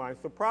 keep that in mind.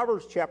 So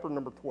Proverbs chapter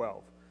number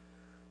 12.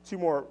 Two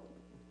more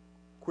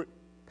quick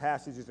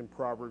passages in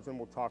Proverbs, and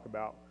we'll talk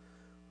about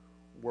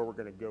where we're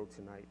going to go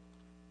tonight.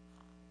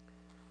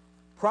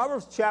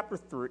 Proverbs chapter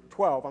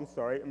 12,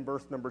 and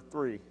verse number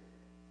 3.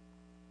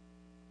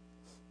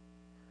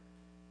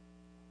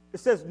 It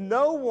says,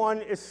 no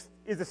one is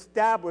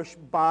established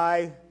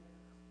by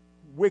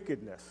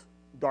wickedness,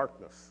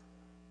 darkness.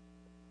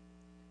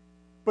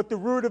 But the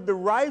root of the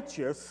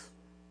righteous,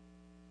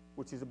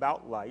 which is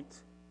about light,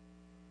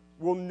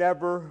 will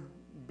never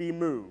be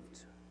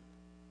moved.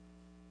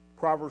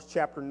 Proverbs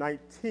chapter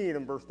 19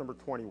 and verse number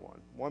 21.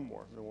 One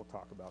more, and then we'll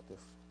talk about this.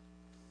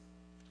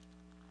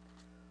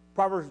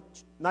 Proverbs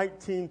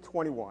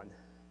 19:21.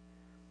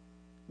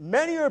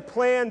 Many are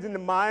plans in the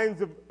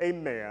minds of a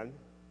man,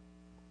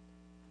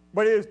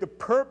 but it is the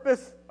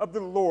purpose of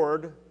the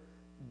Lord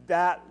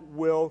that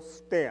will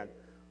stand.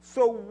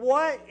 So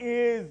what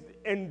is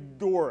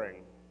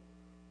enduring?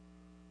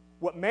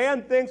 What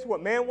man thinks,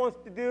 what man wants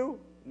to do?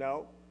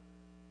 No.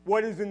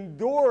 What is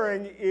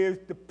enduring is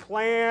the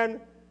plan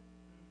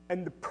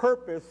and the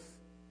purpose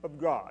of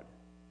God.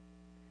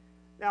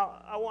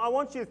 Now, I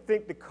want you to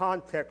think the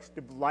context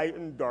of light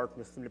and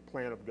darkness and the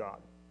plan of God.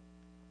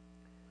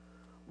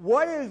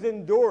 What is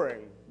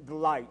enduring? The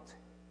light.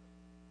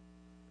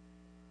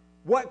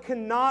 What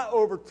cannot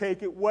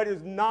overtake it? What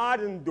is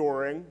not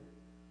enduring?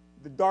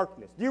 The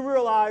darkness. Do you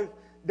realize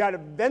that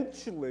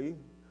eventually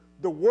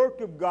the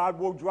work of God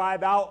will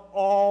drive out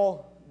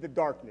all the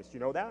darkness? You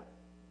know that?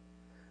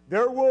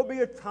 There will be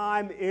a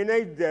time in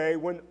a day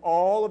when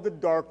all of the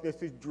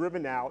darkness is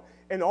driven out,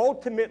 and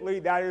ultimately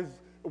that is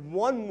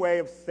one way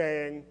of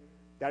saying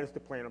that is the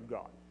plan of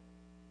God.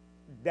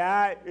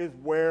 That is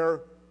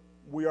where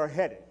we are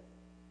headed.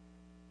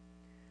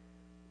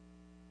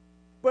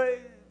 But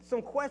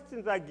some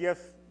questions, I guess,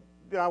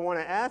 that I want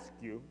to ask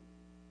you.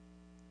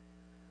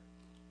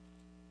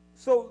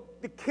 So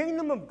the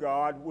kingdom of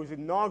God was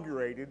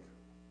inaugurated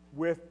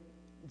with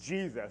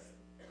Jesus,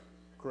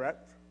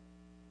 correct?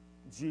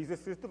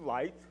 Jesus is the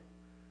light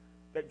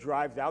that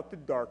drives out the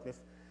darkness.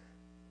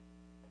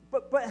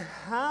 But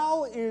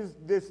how is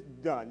this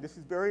done? This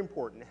is very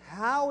important.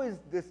 How is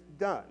this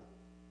done?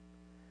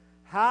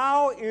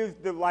 How is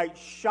the light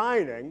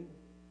shining?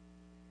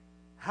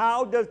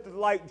 How does the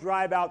light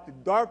drive out the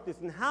darkness?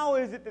 And how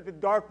is it that the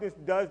darkness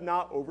does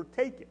not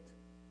overtake it?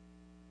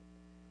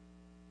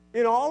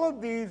 In all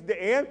of these,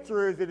 the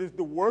answer is it is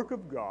the work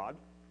of God.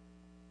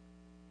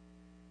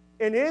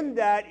 And in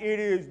that, it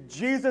is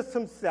Jesus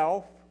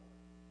himself.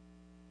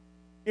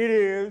 It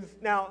is,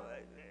 now,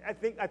 I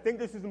think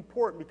this is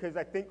important because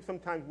I think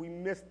sometimes we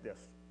miss this.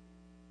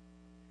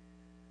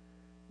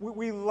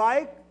 We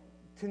like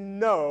to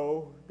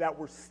know that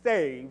we're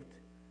saved,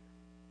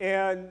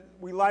 and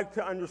we like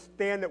to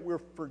understand that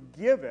we're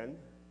forgiven,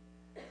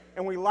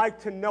 and we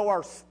like to know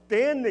our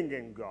standing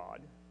in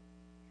God.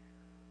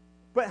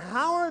 But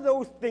how are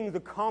those things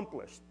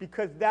accomplished?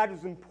 Because that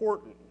is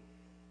important.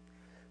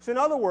 So in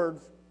other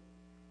words,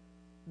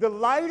 the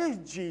light is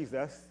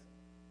Jesus,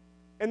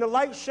 and the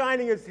light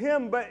shining is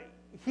him, but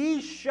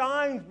he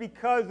shines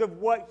because of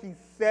what he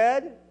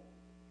said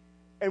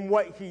and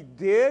what he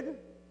did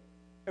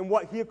and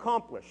what he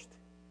accomplished.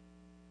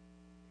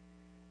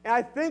 And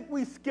I think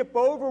we skip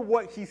over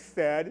what he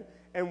said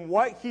and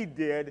what he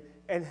did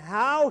and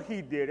how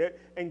he did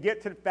it and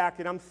get to the fact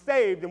that I'm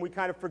saved, and we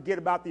kind of forget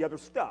about the other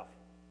stuff.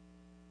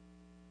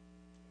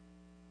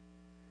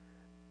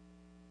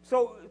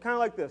 So, kind of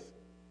like this.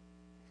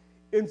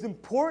 It's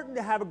important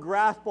to have a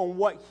grasp on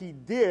what he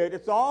did.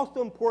 It's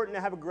also important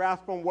to have a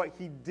grasp on what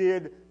he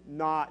did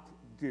not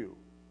do.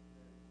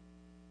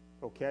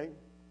 Okay?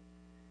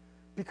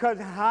 Because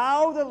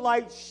how the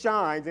light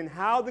shines and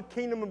how the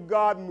kingdom of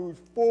God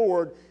moves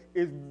forward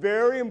is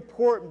very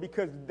important,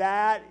 because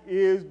that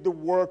is the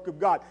work of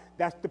God.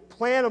 That's the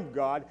plan of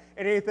God,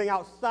 and anything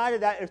outside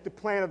of that is the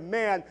plan of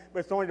man, but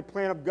it's only the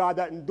plan of God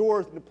that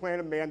endures, and the plan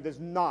of man does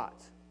not.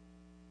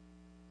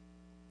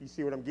 You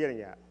see what I'm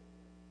getting at?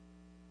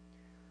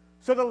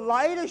 So the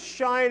light is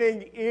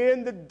shining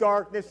in the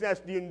darkness.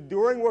 That's the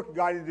enduring work of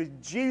God. It is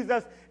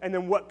Jesus, and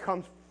then what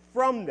comes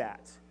from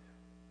that.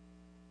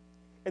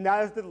 And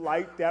that is the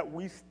light that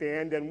we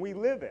stand and we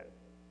live in.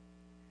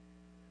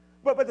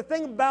 But the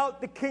thing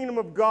about the kingdom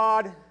of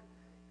God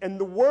and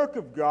the work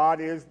of God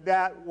is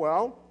that,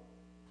 well,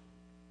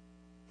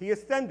 He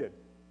ascended.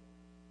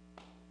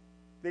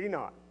 Did he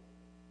not?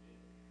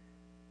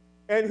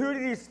 And who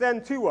did he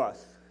send to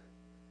us?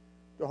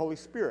 The Holy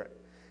Spirit.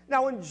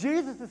 Now, when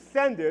Jesus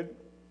ascended,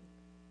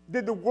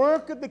 did the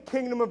work of the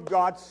kingdom of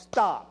God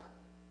stop?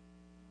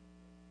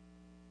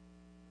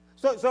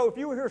 So if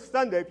you were here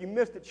Sunday, if you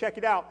missed it, check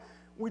it out.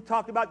 We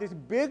talked about this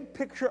big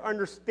picture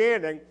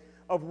understanding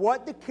of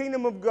what the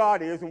kingdom of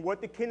God is and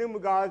what the kingdom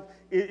of God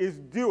is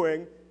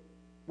doing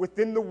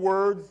within the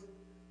words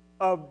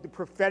of the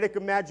prophetic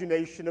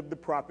imagination of the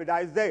prophet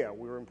Isaiah.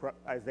 We were in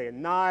Isaiah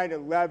 9,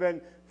 11,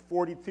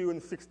 42,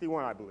 and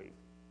 61, I believe.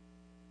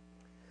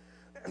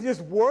 This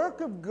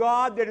work of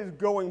God that is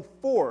going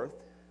forth,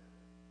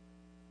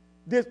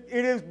 it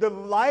is the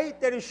light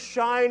that is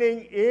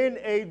shining in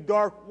a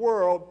dark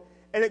world,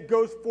 and it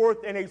goes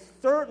forth in a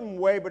certain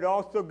way, but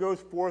also goes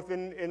forth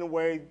in a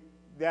way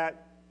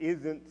that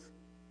isn't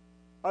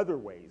other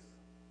ways.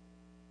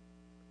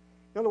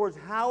 In other words,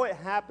 how it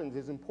happens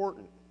is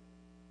important.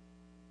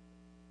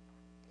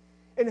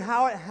 And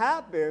how it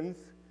happens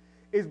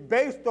is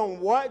based on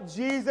what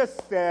Jesus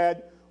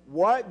said,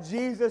 what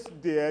Jesus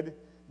did,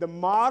 the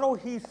model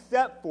he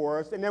set for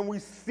us, and then we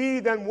see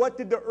then what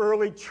did the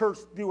early church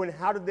do and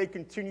how did they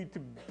continue to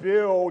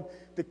build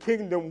the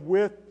kingdom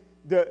with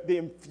the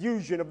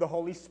infusion of the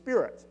Holy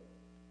Spirit.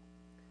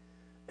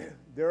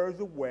 There is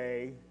a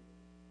way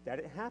that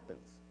it happens.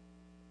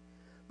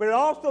 But it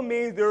also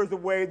means there is a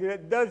way that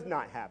it does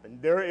not happen.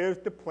 There is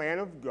the plan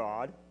of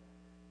God,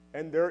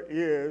 and there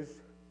is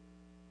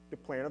the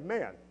plan of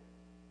man.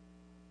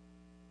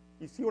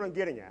 You see what I'm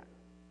getting at?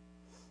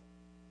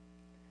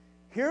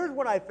 Here's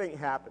what I think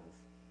happens.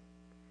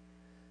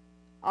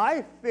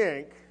 I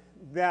think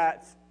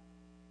that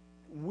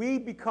we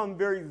become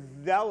very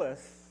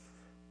zealous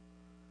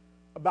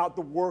about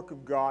the work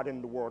of God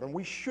in the world, and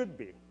we should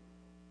be.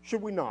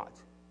 Should we not?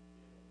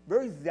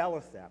 Very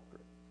zealous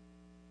after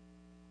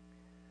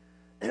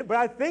it. But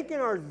I think in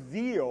our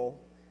zeal,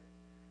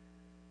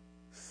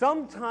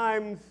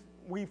 sometimes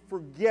we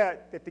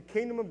forget that the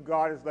kingdom of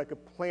God is like a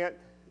plant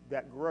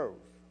that grows.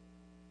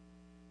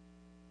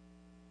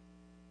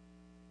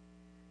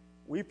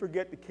 We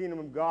forget the kingdom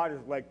of God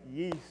is like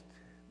yeast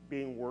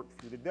being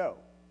worked through the dough.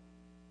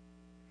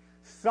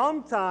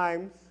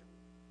 Sometimes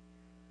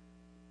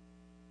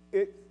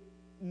it's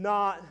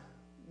not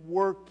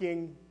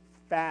working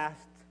fast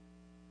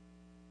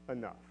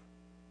enough.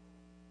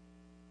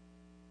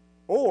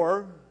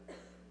 Or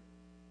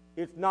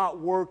it's not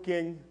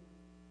working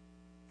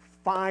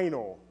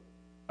final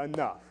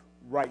enough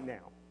right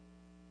now.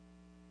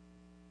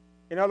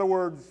 In other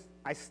words,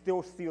 I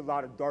still see a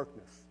lot of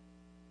darkness.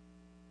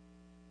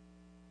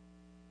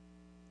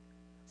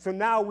 So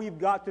now we've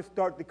got to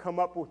start to come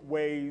up with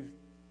ways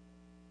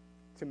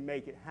to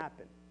make it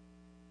happen.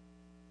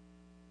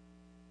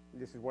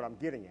 This is what I'm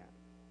getting at.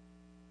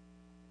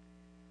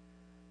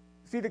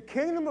 See, the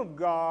kingdom of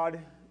God,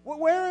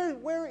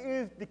 where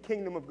is the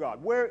kingdom of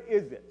God? Where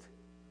is it?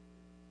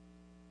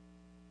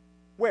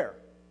 Where?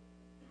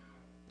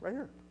 Right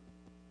here.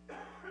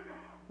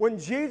 When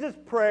Jesus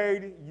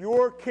prayed,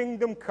 your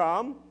kingdom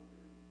come,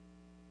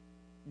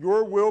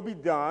 your will be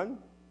done,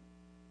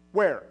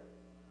 where?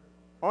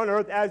 On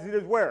earth as it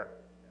is where?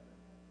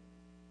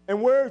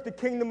 And where is the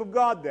kingdom of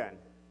God then?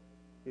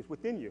 It's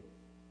within you.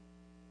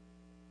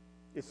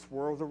 It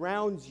swirls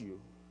around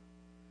you.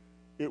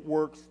 It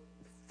works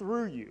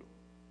through you.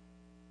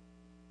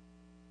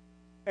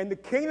 And the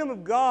kingdom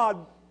of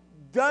God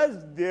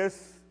does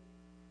this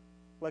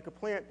like a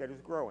plant that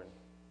is growing.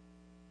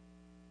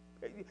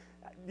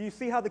 Do you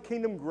see how the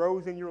kingdom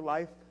grows in your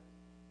life?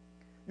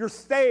 You're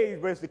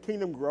saved, but is the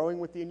kingdom growing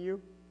within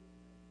you?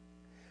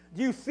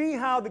 Do you see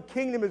how the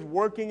kingdom is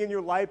working in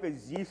your life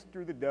as yeast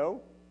through the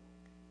dough?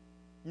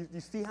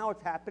 You see how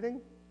it's happening?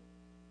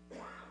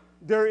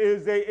 There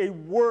is a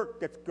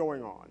work that's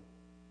going on.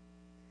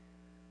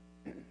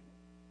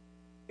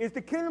 Is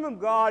the kingdom of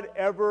God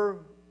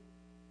ever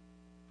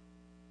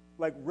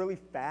like really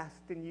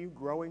fast in you,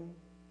 growing?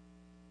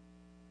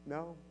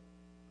 No.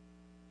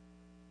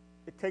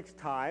 It takes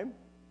time.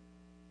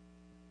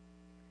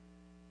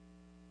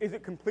 Is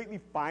it completely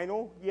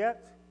final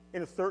yet?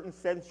 In a certain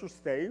sense, you're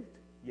saved.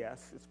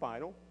 Yes, it's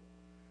final.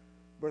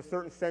 But in a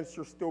certain sense,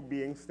 you're still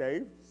being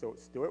saved, so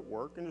it's still at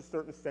work. In a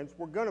certain sense,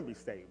 we're going to be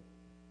saved.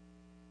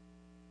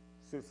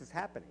 So this is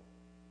happening.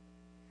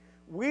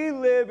 We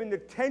live in the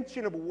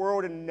tension of a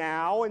world in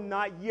now and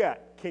not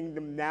yet.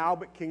 Kingdom now,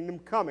 but kingdom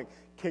coming.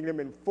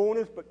 Kingdom in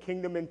fullness, but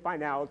kingdom in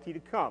finality to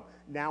come.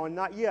 Now and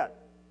not yet.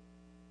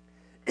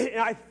 And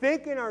I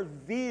think in our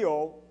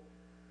zeal,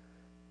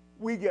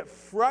 we get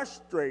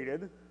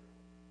frustrated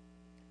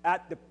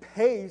at the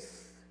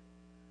pace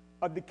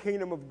of the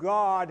kingdom of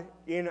God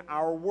in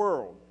our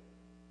world.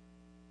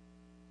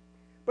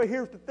 But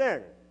here's the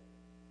thing.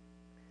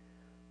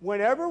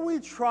 Whenever we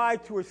try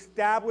to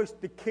establish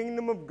the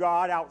kingdom of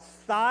God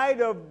outside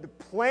of the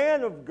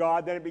plan of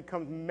God, then it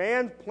becomes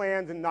man's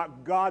plans and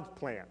not God's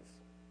plans.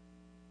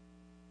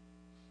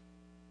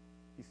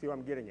 You see what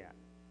I'm getting at?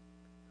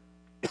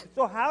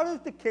 So how does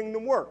the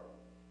kingdom work?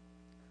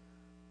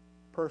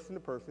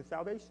 Person-to-person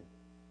salvation.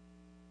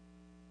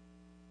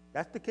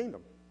 That's the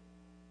kingdom.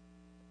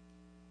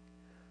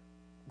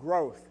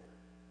 Growth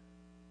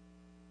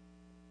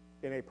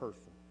in a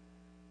person.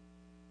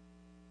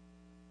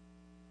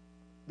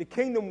 The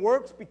kingdom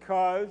works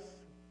because,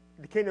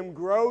 the kingdom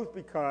grows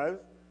because,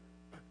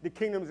 the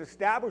kingdom is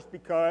established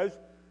because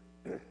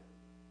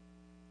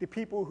the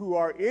people who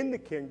are in the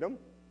kingdom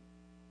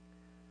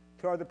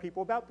tell other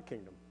people about the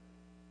kingdom.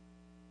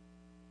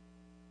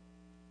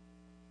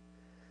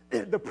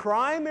 The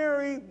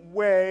primary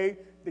way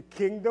the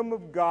kingdom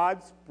of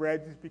God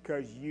spreads is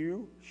because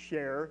you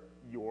share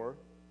your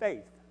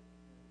faith.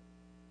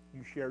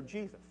 You share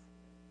Jesus.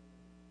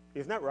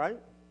 Isn't that right?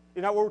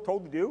 Isn't that what we're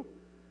told to do?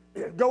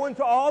 Go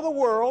into all the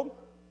world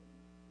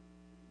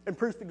and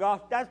preach the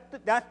gospel.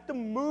 That's the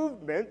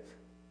movement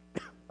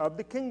of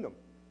the kingdom.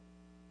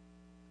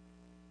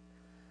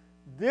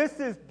 This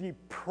is the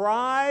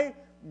primary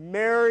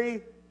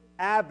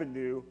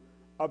avenue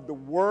of the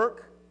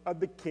work of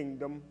the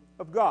kingdom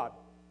of God.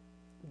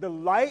 The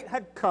light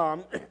had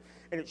come,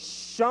 and it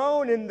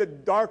shone in the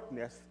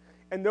darkness,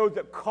 and those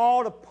that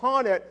called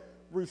upon it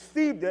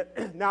received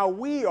it. Now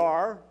we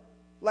are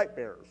light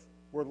bearers.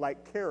 We're light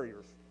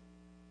carriers.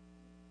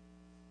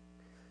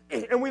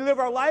 And we live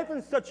our life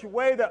in such a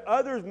way that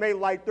others may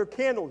light their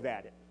candles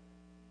at it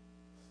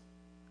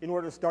in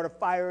order to start a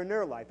fire in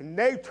their life. And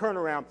they turn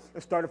around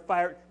and start a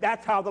fire.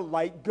 That's how the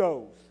light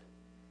goes.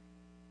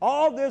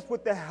 All this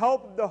with the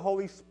help of the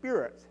Holy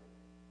Spirit.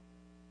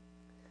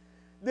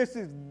 This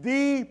is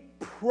the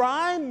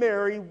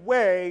primary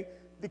way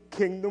the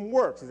kingdom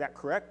works. Is that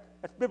correct?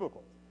 That's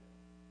biblical.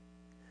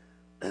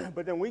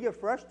 But then we get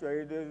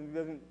frustrated it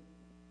doesn't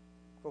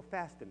go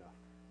fast enough.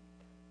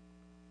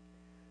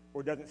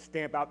 Or doesn't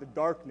stamp out the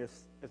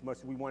darkness as much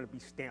as we want to be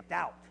stamped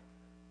out.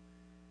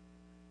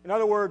 In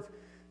other words,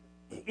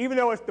 even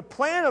though it's the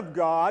plan of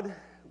God,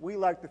 we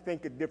like to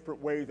think of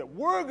different ways that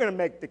we're going to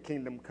make the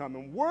kingdom come,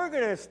 and we're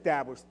going to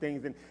establish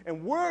things,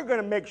 and we're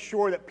going to make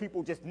sure that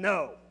people just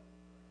know.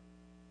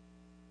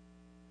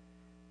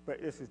 But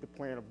this is the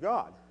plan of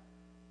God.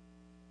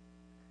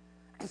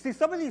 See,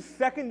 some of these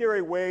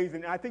secondary ways,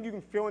 and I think you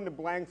can fill in the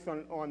blanks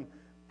on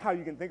how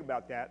you can think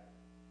about that.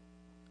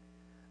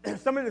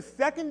 Some of the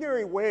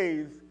secondary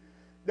ways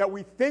that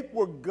we think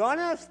we're going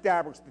to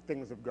establish the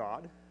things of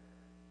God,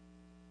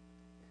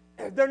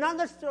 they're not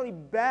necessarily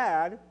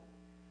bad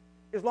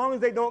as long as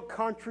they don't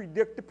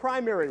contradict the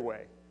primary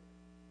way,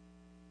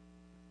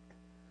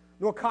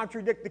 nor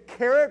contradict the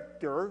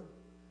character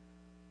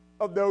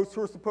of those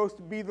who are supposed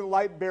to be the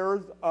light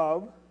bearers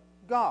of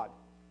God.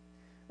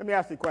 Let me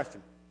ask you a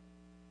question.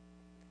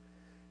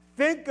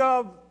 Think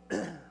of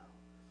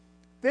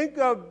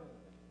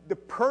the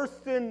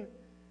person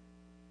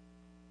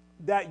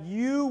that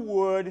you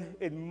would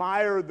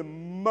admire the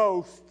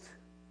most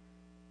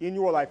in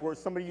your life, or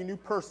somebody you knew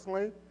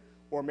personally,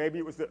 or maybe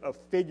it was a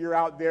figure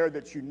out there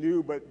that you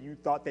knew but you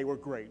thought they were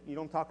great. You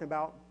know what I'm talking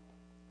about?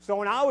 So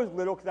when I was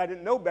little, because I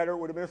didn't know better, it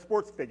would have been a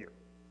sports figure.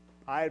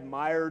 I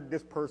admired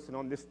this person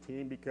on this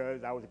team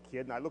because I was a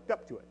kid and I looked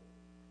up to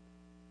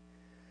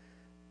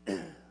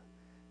it.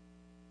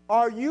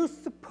 Are you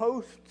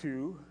supposed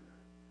to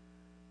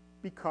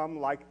become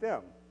like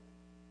them?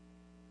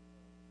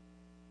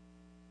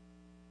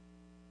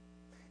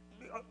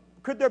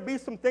 Could there be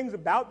some things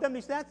about them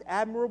that that's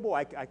admirable?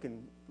 I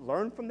can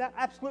learn from that?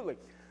 Absolutely.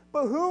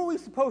 But who are we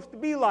supposed to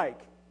be like?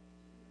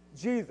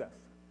 Jesus,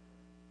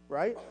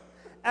 right?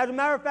 As a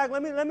matter of fact,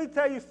 let me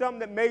tell you something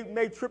that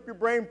may trip your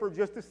brain for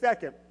just a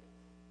second.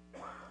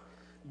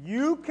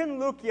 You can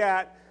look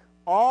at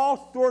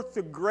all sorts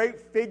of great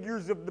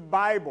figures of the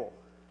Bible,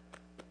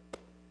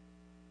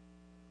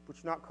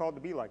 but you're not called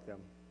to be like them.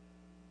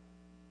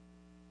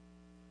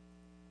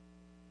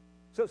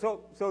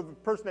 So the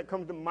person that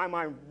comes to my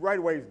mind right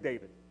away is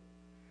David.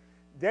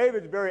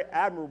 David's a very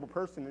admirable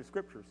person in the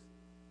Scriptures.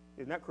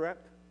 Isn't that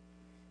correct?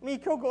 I mean,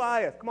 he killed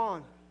Goliath. Come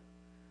on.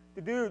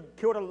 The dude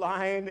killed a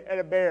lion and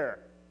a bear.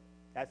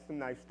 That's some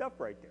nice stuff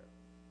right there.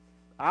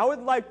 I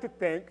would like to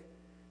think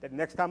that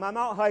next time I'm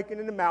out hiking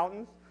in the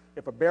mountains,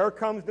 if a bear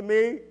comes to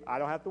me, I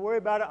don't have to worry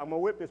about it. I'm going to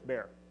whip this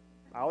bear.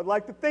 I would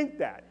like to think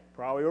that.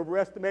 Probably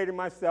overestimating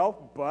myself,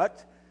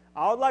 but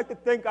I would like to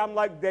think I'm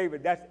like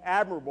David. That's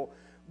admirable.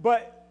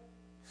 But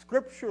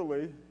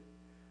scripturally,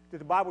 does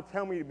the Bible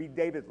tell me to be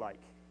David-like?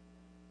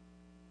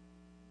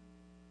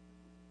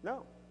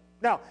 No.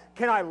 Now,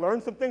 can I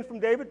learn some things from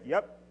David?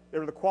 Yep.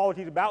 There are the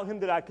qualities about him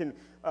that I can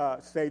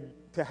say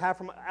to have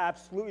from him.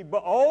 Absolutely.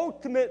 But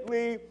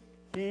ultimately,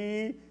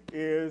 he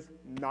is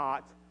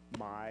not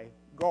my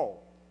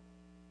goal.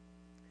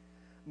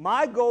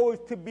 My goal is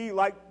to be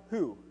like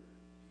who?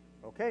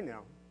 Okay,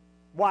 now.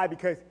 Why?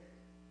 Because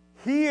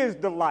he is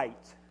the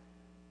light.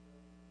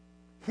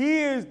 He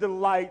is the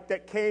light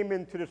that came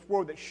into this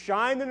world, that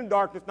shined in the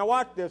darkness. Now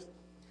watch this.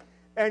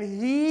 And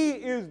he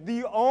is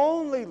the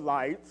only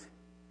light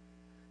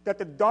that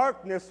the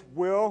darkness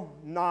will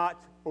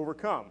not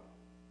overcome.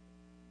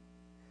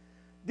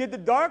 Did the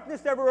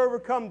darkness ever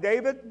overcome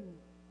David?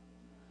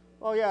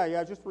 Oh,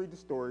 yeah, just read the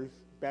stories.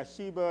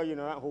 Bathsheba,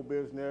 that whole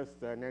business,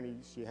 and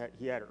then he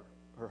had her.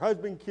 her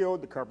husband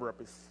killed to cover up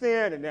his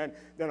sin, and then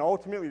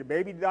ultimately the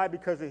baby died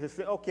because of his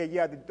sin. Okay,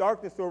 yeah, the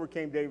darkness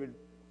overcame David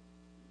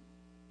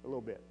a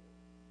little bit.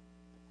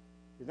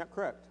 Isn't that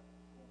correct?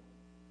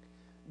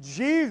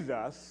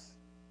 Jesus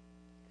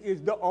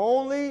is the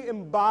only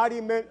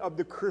embodiment of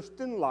the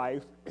Christian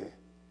life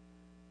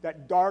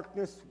that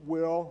darkness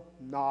will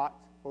not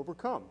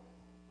overcome.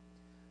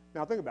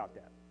 Now think about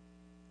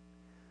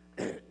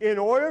that. In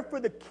order for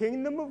the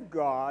kingdom of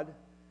God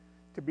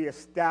to be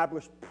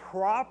established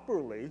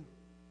properly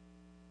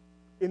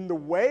in the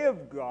way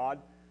of God,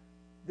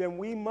 then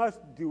we must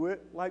do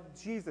it like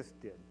Jesus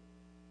did.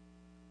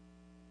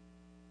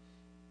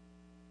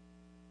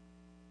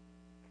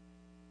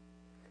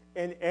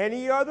 And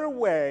any other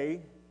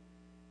way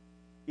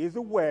is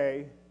a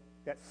way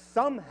that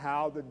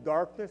somehow the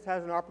darkness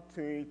has an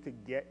opportunity to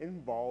get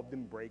involved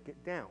and break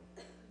it down.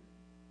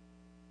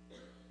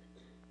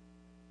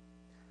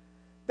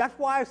 That's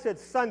why I said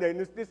Sunday, and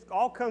this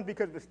all comes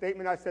because of the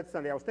statement I said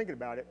Sunday. I was thinking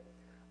about it.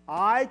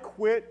 I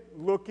quit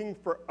looking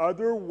for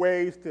other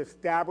ways to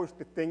establish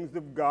the things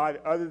of God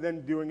other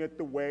than doing it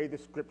the way the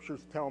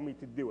Scriptures tell me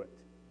to do it.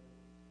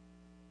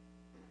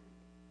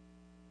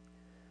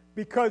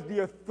 Because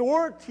the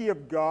authority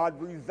of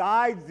God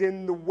resides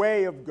in the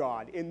way of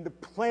God, in the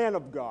plan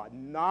of God,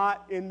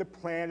 not in the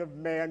plan of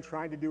man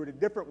trying to do it a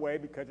different way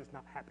because it's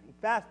not happening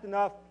fast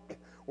enough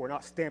or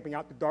not stamping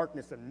out the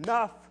darkness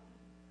enough.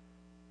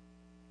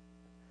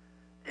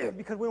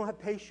 Because we don't have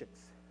patience.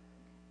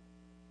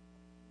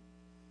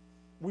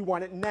 We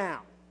want it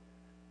now.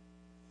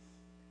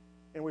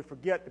 And we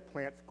forget the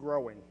plant's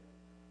growing.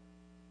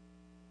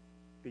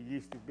 The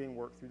yeast is being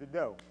worked through the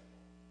dough.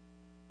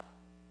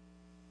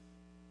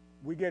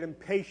 We get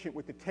impatient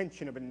with the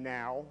tension of a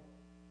now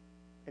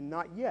and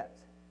not yet.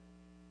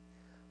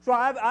 So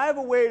I have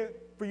a way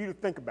for you to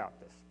think about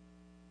this.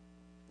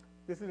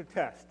 This is a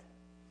test.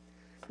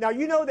 Now,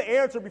 you know the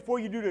answer before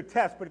you do the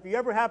test, but if you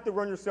ever have to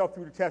run yourself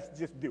through the test,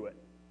 just do it.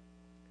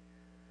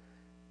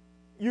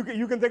 You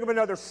can think of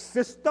another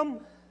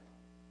system,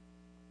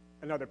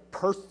 another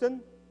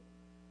person,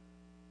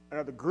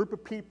 another group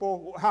of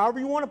people, however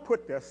you want to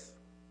put this,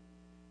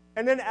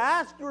 and then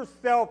ask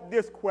yourself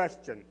this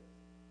question.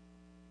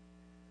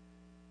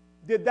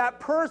 Did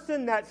that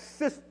person, that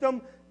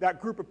system,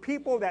 that group of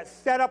people, that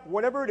setup,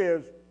 whatever it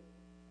is,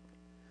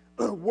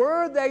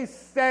 were they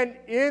sent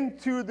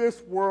into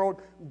this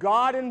world,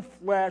 God in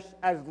flesh,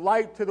 as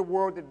light to the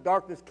world that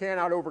darkness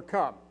cannot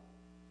overcome?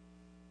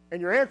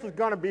 And your answer is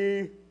going to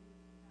be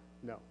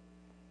no.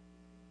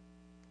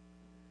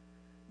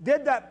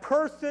 Did that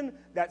person,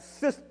 that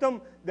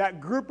system,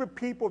 that group of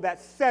people, that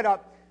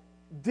setup,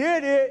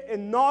 did it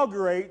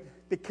inaugurate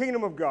the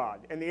kingdom of God?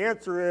 And the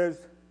answer is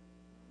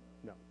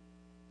no.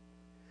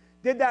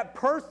 Did that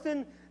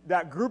person,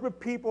 that group of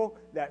people,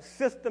 that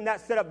system,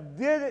 that setup,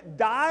 did it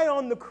die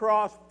on the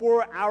cross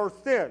for our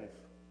sins?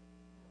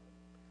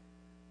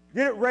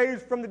 Did it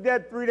raise from the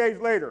dead 3 days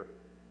later?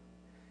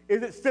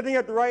 Is it sitting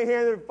at the right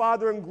hand of the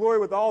Father in glory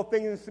with all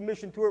things in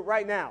submission to it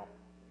right now?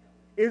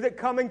 Is it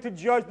coming to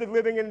judge the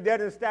living and the dead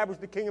and establish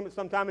the kingdom at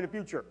some time in the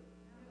future?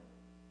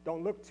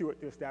 Don't look to it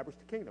to establish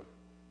the kingdom.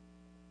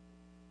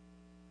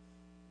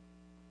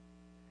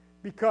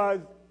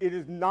 Because it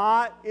is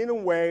not in a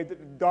way that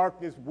the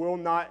darkness will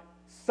not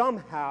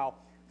somehow,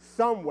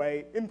 some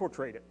way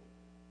infiltrate it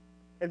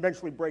and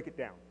eventually break it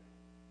down.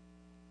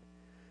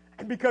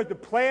 And because the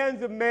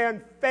plans of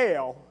man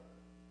fail,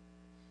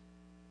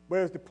 but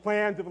it's the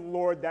plans of the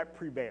Lord that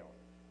prevail.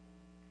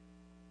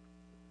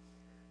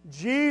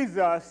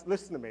 Jesus,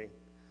 listen to me,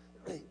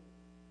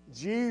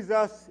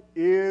 Jesus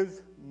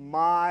is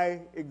my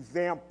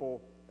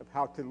example of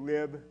how to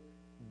live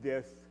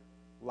this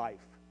life.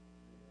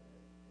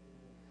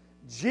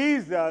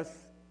 Jesus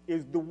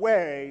is the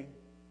way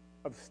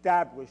of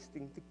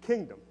establishing the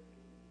kingdom.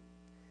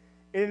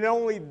 And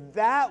only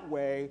that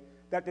way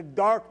that the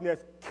darkness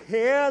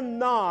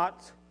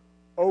cannot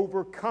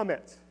overcome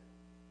it.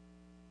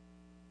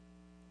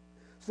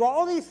 So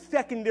all these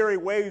secondary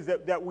ways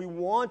that we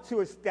want to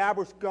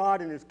establish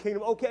God and His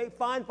kingdom, okay,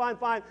 fine,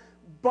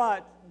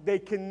 but they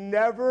can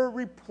never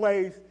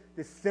replace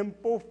the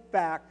simple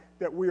fact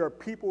that we are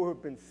people who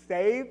have been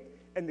saved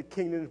and the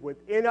kingdom is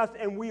within us,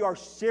 and we are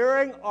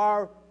sharing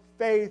our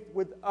faith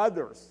with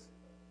others.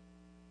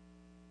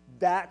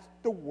 That's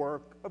the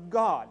work of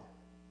God.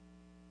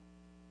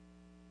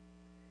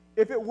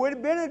 If it would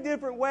have been a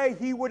different way,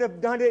 He would have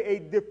done it a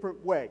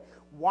different way.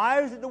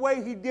 Why is it the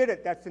way He did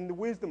it? That's in the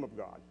wisdom of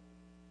God.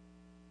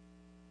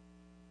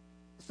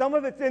 Some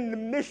of it's in the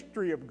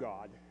mystery of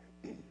God.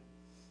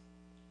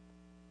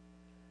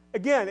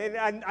 Again,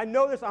 and I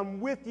know this,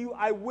 I'm with you.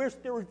 I wish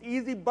there was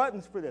easy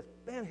buttons for this.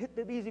 Man, hit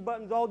the easy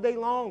buttons all day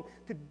long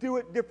to do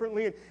it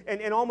differently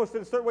and almost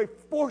in a certain way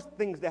force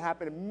things to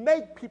happen and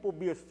make people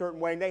be a certain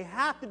way, and they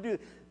have to do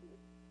it.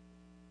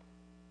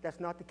 That's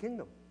not the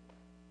kingdom.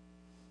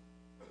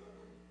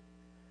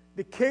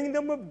 The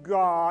kingdom of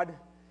God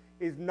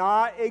is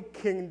not a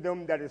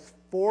kingdom that is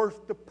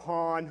forced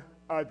upon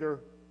other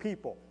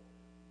people.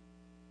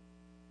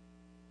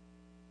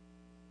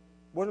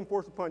 Wasn't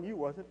forced upon you,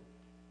 was it?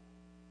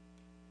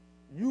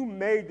 you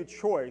made the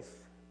choice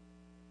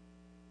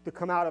to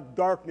come out of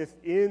darkness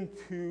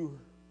into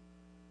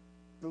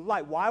the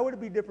light. Why would it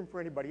be different for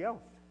anybody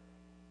else?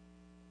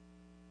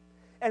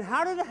 And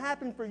how did it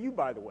happen for you,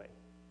 by the way?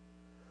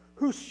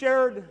 Who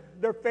shared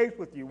their faith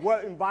with you?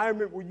 What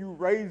environment were you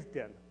raised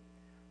in?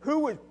 Who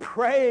was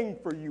praying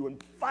for you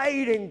and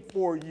fighting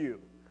for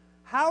you?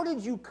 How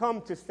did you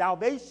come to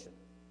salvation?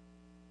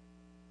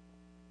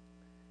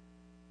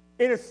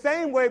 In the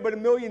same way, but a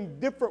million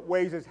different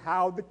ways, is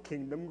how the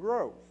kingdom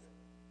grows.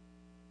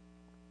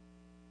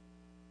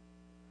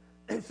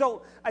 And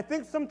so I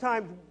think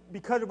sometimes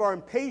because of our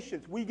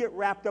impatience, we get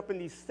wrapped up in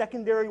these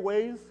secondary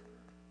ways.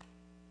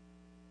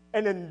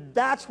 And then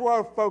that's where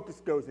our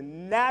focus goes,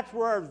 and that's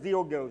where our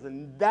zeal goes,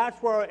 and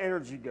that's where our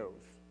energy goes.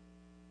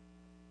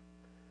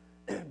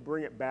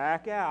 Bring it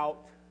back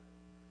out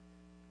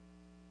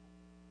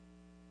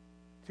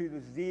to the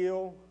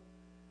zeal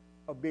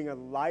of being a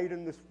light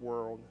in this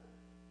world,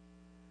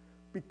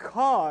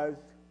 because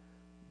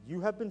you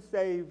have been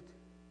saved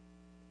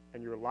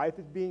and your life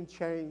is being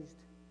changed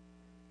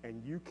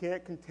and you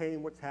can't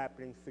contain what's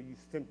happening, so you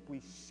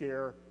simply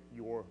share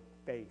your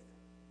faith.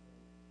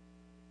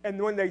 And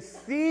when they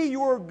see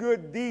your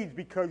good deeds,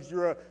 because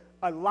you're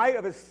a light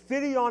of a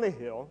city on a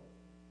hill,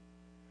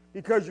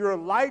 because you're a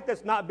light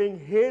that's not being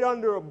hid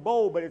under a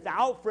bowl, but it's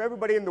out for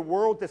everybody in the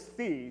world to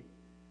see,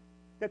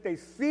 that they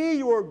see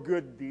your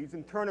good deeds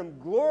and turn and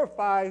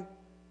glorify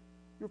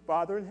your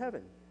Father in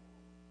heaven.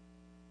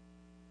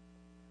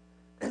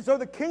 And so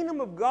the kingdom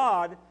of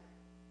God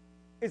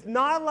is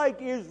not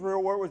like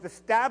Israel, where it was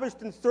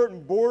established in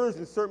certain borders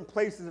and certain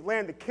places of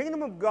land. The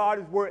kingdom of God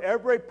is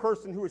wherever a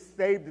person who is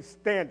saved is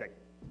standing.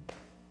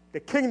 The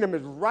kingdom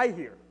is right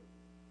here.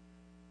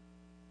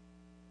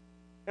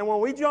 And when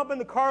we jump in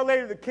the car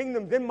later, the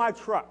kingdom's in my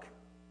truck.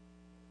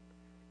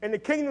 And the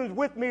kingdom's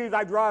with me as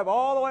I drive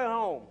all the way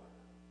home.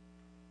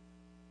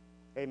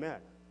 Amen.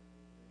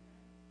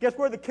 Guess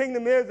where the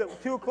kingdom is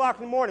at 2 o'clock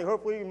in the morning?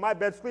 Hopefully in my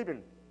bed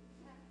sleeping.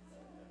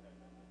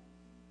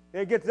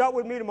 And it gets up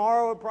with me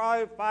tomorrow at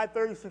probably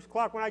 5:30, 6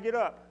 o'clock when I get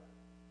up.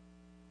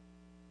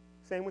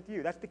 Same with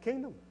you. That's the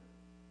kingdom.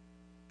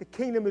 The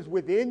kingdom is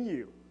within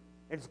you,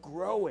 and it's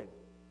growing.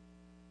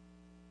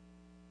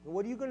 And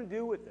what are you going to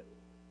do with it?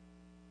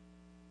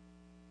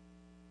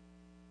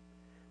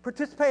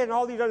 Participate in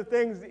all these other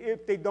things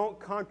if they don't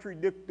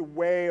contradict the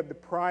way of the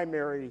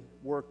primary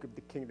work of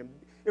the kingdom,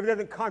 if it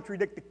doesn't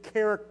contradict the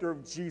character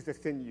of Jesus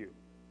in you.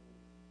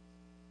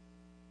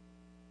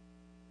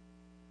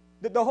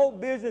 The whole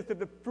business of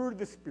the fruit of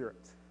the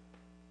Spirit,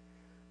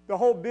 the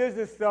whole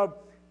business of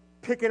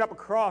picking up a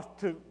cross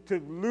to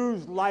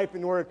lose life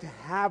in order to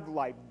have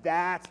life,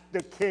 that's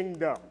the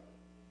kingdom.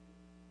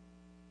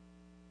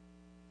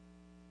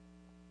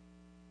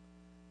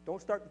 Don't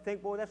start to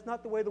think, well, that's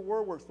not the way the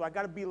world works, so I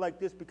got to be like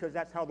this because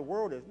that's how the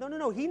world is.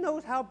 No. He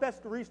knows how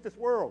best to reach this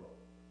world.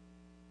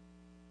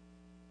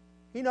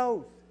 He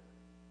knows.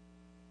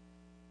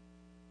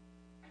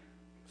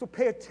 So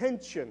pay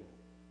attention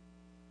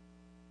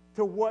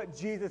to what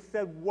Jesus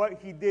said,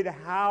 what he did,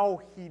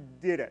 how he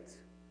did it.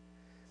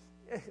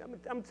 I'm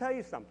going to tell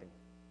you something.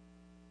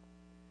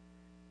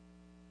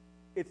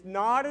 It's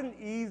not an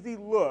easy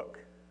look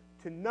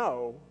to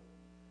know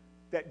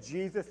that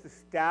Jesus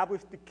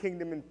established the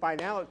kingdom in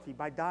finality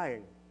by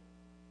dying.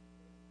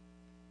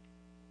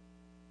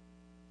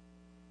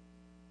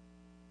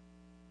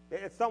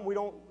 It's something we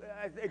don't,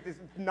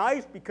 it's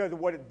nice because of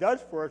what it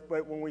does for us,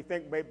 but when we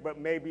think, but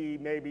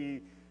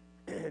maybe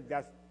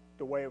that's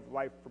the way of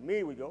life for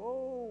me, we go,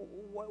 oh,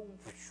 what?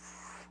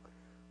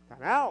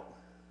 Time out.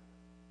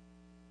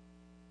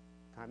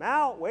 Time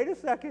out. Wait a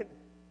second.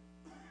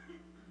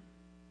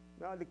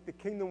 No, the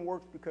kingdom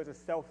works because of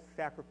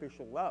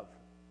self-sacrificial love.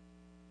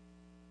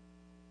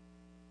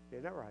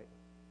 Isn't that right?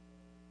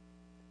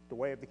 The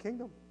way of the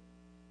kingdom.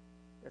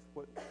 That's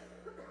what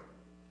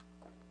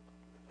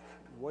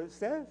it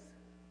says.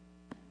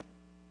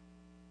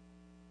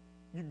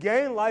 You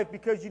gain life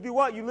because you do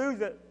what? You lose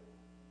it.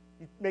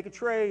 You make a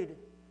trade.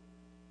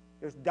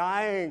 There's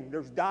dying.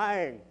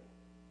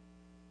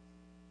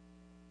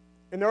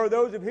 And there are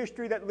those of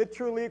history that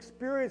literally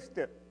experienced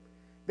it.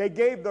 They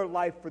gave their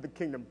life for the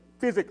kingdom,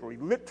 physically,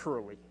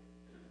 literally.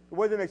 It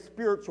wasn't a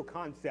spiritual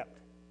concept.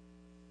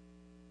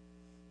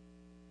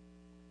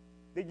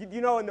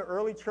 You know, in the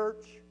early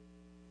church,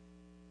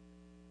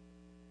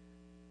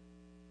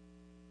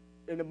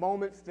 in the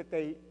moments that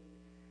they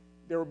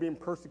were being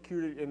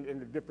persecuted in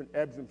the different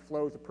ebbs and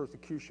flows of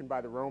persecution by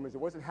the Romans, it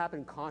wasn't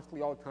happening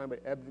constantly all the time,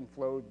 but ebbs and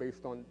flows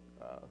based on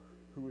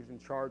who was in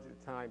charge at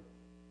the time.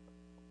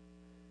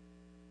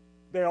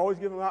 They always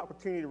give them an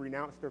opportunity to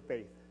renounce their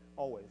faith,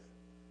 always.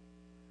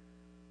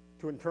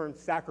 To in turn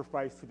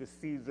sacrifice to the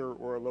Caesar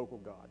or a local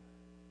god.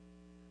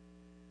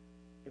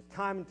 It's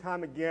time and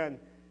time again,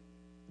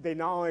 they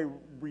not only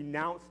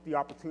renounced the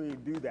opportunity to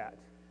do that,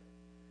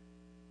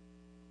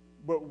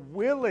 but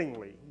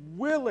willingly,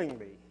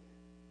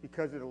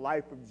 because of the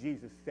life of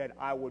Jesus, said,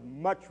 I would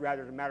much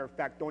rather, as a matter of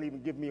fact, don't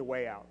even give me a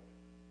way out.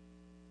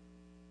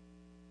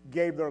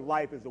 Gave their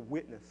life as a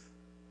witness.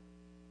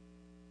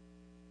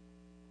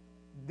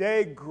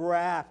 they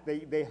grasped,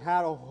 they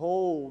had a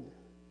hold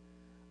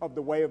of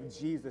the way of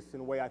Jesus in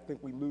a way I think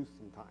we lose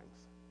sometimes.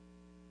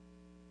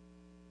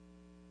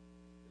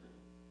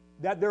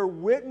 That their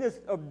witness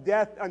of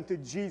death unto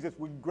Jesus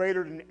was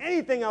greater than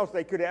anything else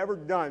they could have ever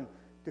done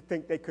to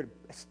think they could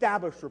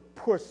establish or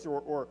push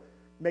or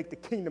make the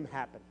kingdom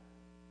happen.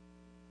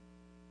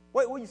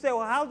 Well, you say,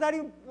 well,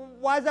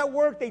 why does that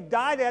work? They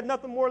died, they had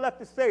nothing more left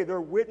to say. Their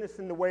witness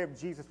in the way of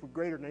Jesus was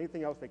greater than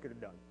anything else they could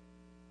have done.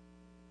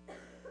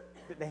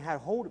 That they had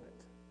hold of it.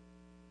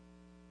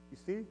 You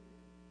see?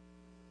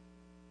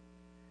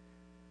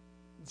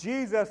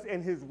 Jesus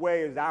and his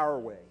way is our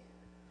way.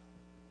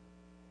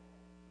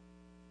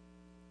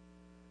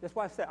 That's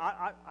why I said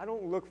I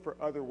don't look for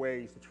other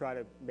ways to try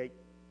to make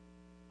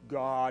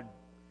God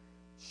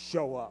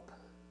show up.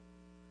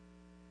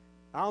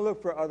 I don't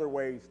look for other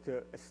ways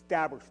to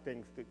establish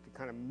things to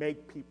kind of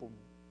make people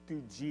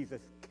do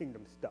Jesus'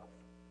 kingdom stuff.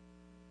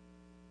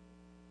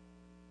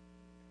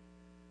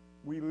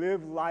 We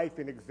live life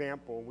in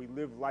example. We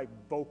live life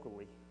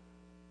vocally.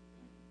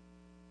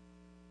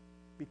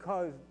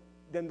 Because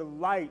then the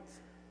light,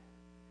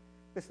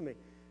 listen to me,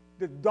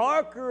 the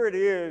darker it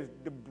is,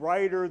 the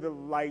brighter the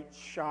light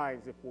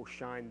shines if we'll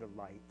shine the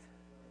light.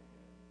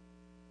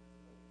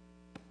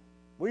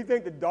 We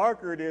think the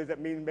darker it is, that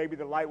means maybe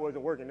the light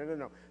wasn't working.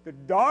 No. The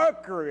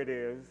darker it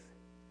is,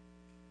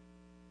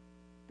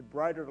 the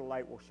brighter the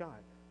light will shine.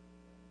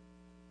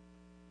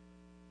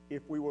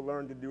 If we will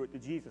learn to do it the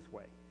Jesus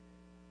way.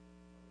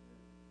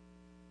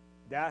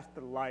 That's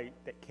the light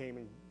that came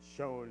and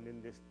shone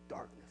in this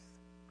darkness.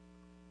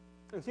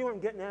 And see what I'm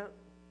getting at?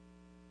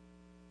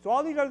 So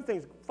all these other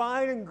things,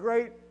 fine and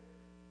great,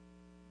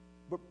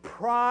 but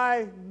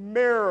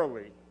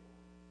primarily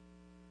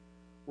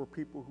we're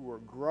people who are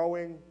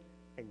growing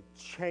and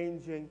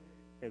changing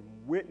and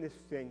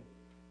witnessing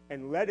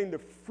and letting the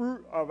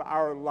fruit of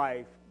our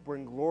life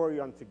bring glory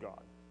unto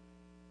God.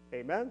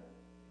 Amen?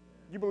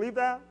 You believe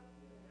that?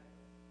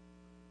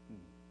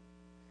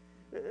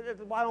 That's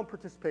why I don't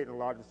participate in a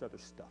lot of this other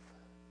stuff.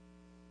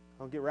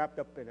 I don't get wrapped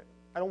up in it.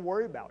 I don't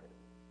worry about it.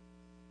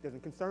 It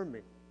doesn't concern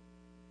me.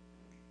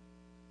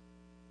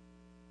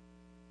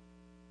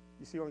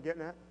 You see what I'm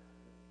getting at?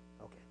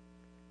 Okay.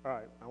 All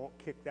right. I won't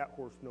kick that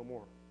horse no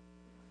more.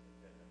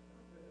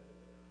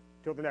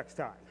 Till the next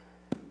time.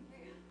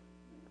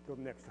 Till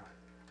the next time.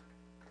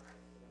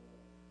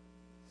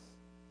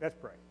 Let's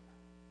pray.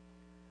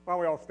 Why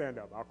don't we all stand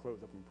up? I'll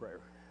close up in prayer.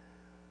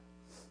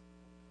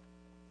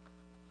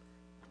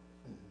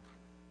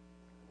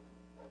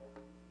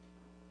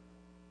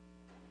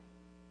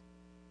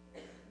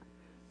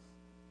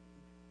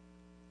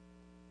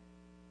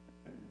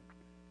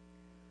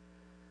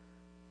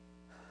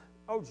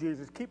 Oh,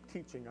 Jesus, keep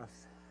teaching us.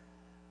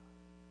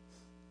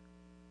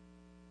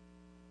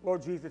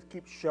 Lord Jesus,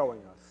 keep showing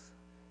us.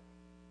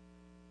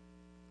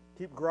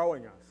 Keep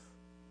growing us.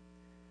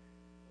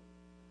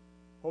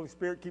 Holy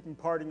Spirit, keep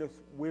imparting us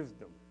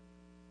wisdom.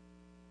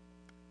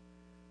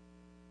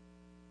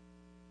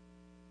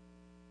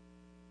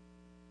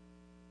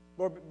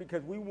 Lord,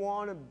 because we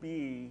want to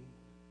be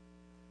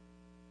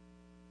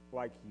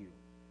like you.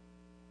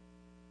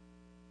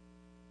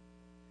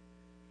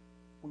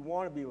 We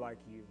want to be like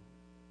you.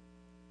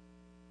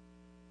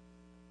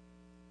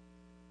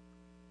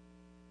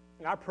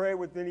 And I pray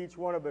within each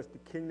one of us,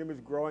 the kingdom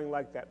is growing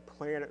like that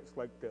plant. It's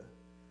like the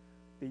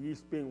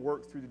yeast being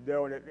worked through the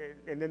dough.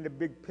 And then the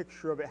big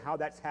picture of it, how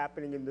that's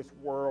happening in this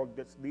world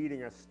that's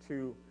leading us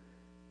to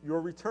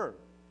your return.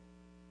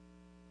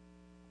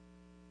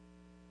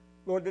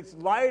 Lord, this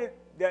light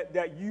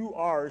that you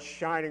are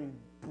shining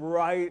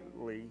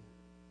brightly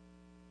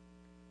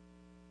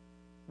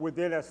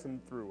within us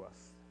and through us.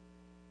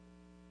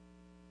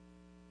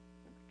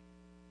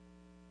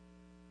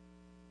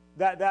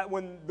 That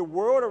when the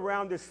world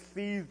around us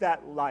sees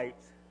that light,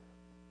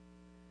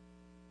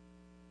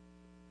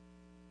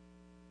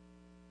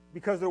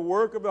 because the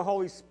work of the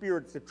Holy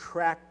Spirit is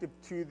attractive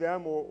to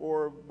them,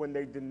 or when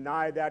they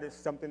deny that, it's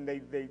something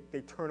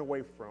they turn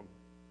away from.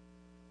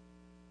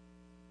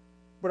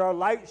 But our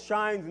light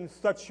shines in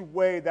such a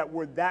way that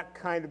we're that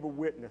kind of a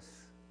witness.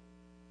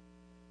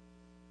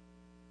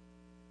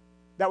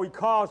 That we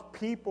cause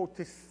people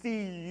to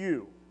see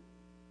you.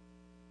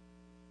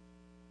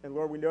 And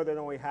Lord, we know that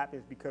only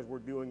happens because we're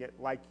doing it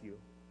like you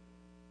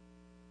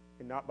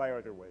and not by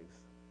other ways.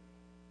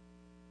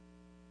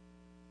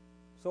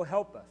 So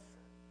help us.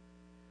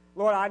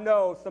 Lord, I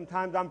know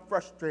sometimes I'm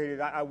frustrated.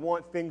 I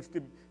want things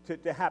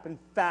to happen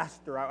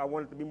faster. I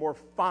want it to be more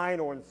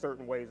final in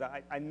certain ways.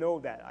 I know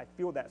that. I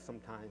feel that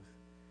sometimes.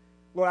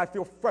 Lord, I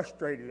feel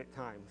frustrated at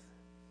times.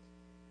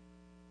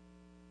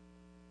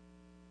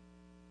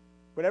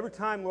 But every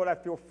time, Lord, I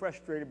feel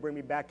frustrated, bring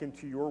me back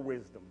into your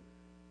wisdom.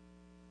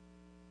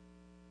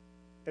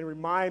 And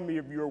remind me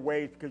of your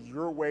ways, because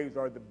your ways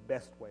are the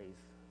best ways.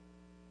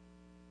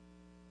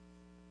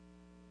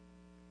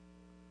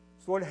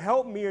 So Lord,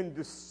 help me in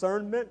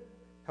discernment.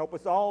 Help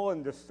us all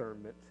in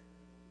discernment.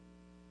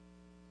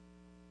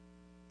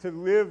 To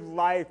live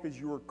life as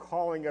you are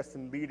calling us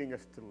and leading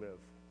us to live.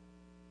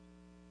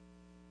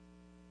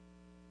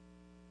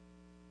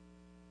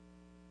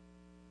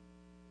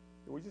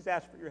 So we just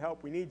ask for your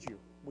help. We need you.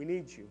 We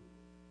need you.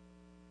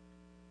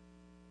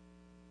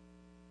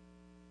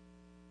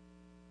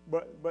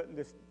 But in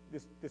this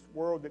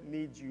world that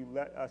needs you,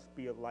 let us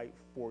be a light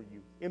for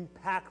you.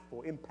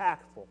 Impactful.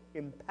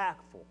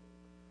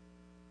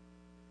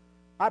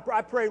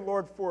 I pray,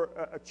 Lord, for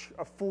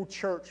a full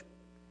church,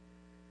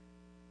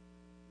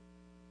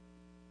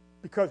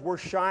 because we're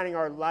shining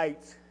our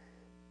light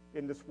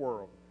in this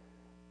world.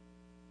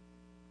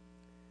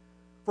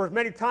 For as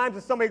many times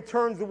as somebody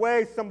turns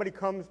away, somebody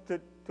comes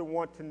to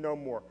want to know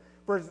more.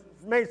 For as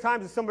many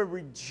times as somebody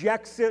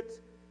rejects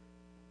it,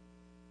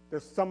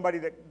 there's somebody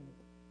that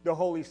the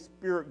Holy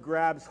Spirit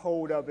grabs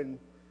hold of, and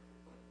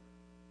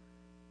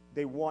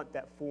they want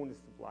that fullness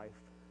of life.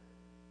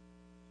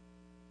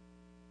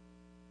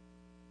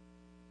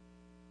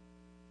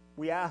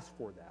 We ask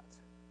for that.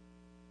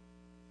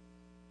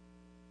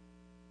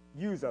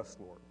 Use us,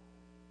 Lord.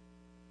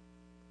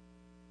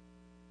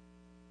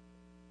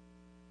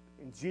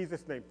 In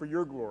Jesus' name, for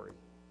your glory.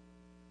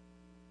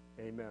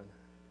 Amen.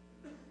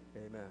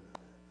 Amen.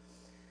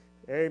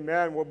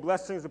 Amen. Well,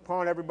 blessings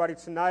upon everybody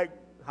tonight.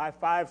 High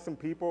five some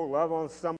people. Love on some.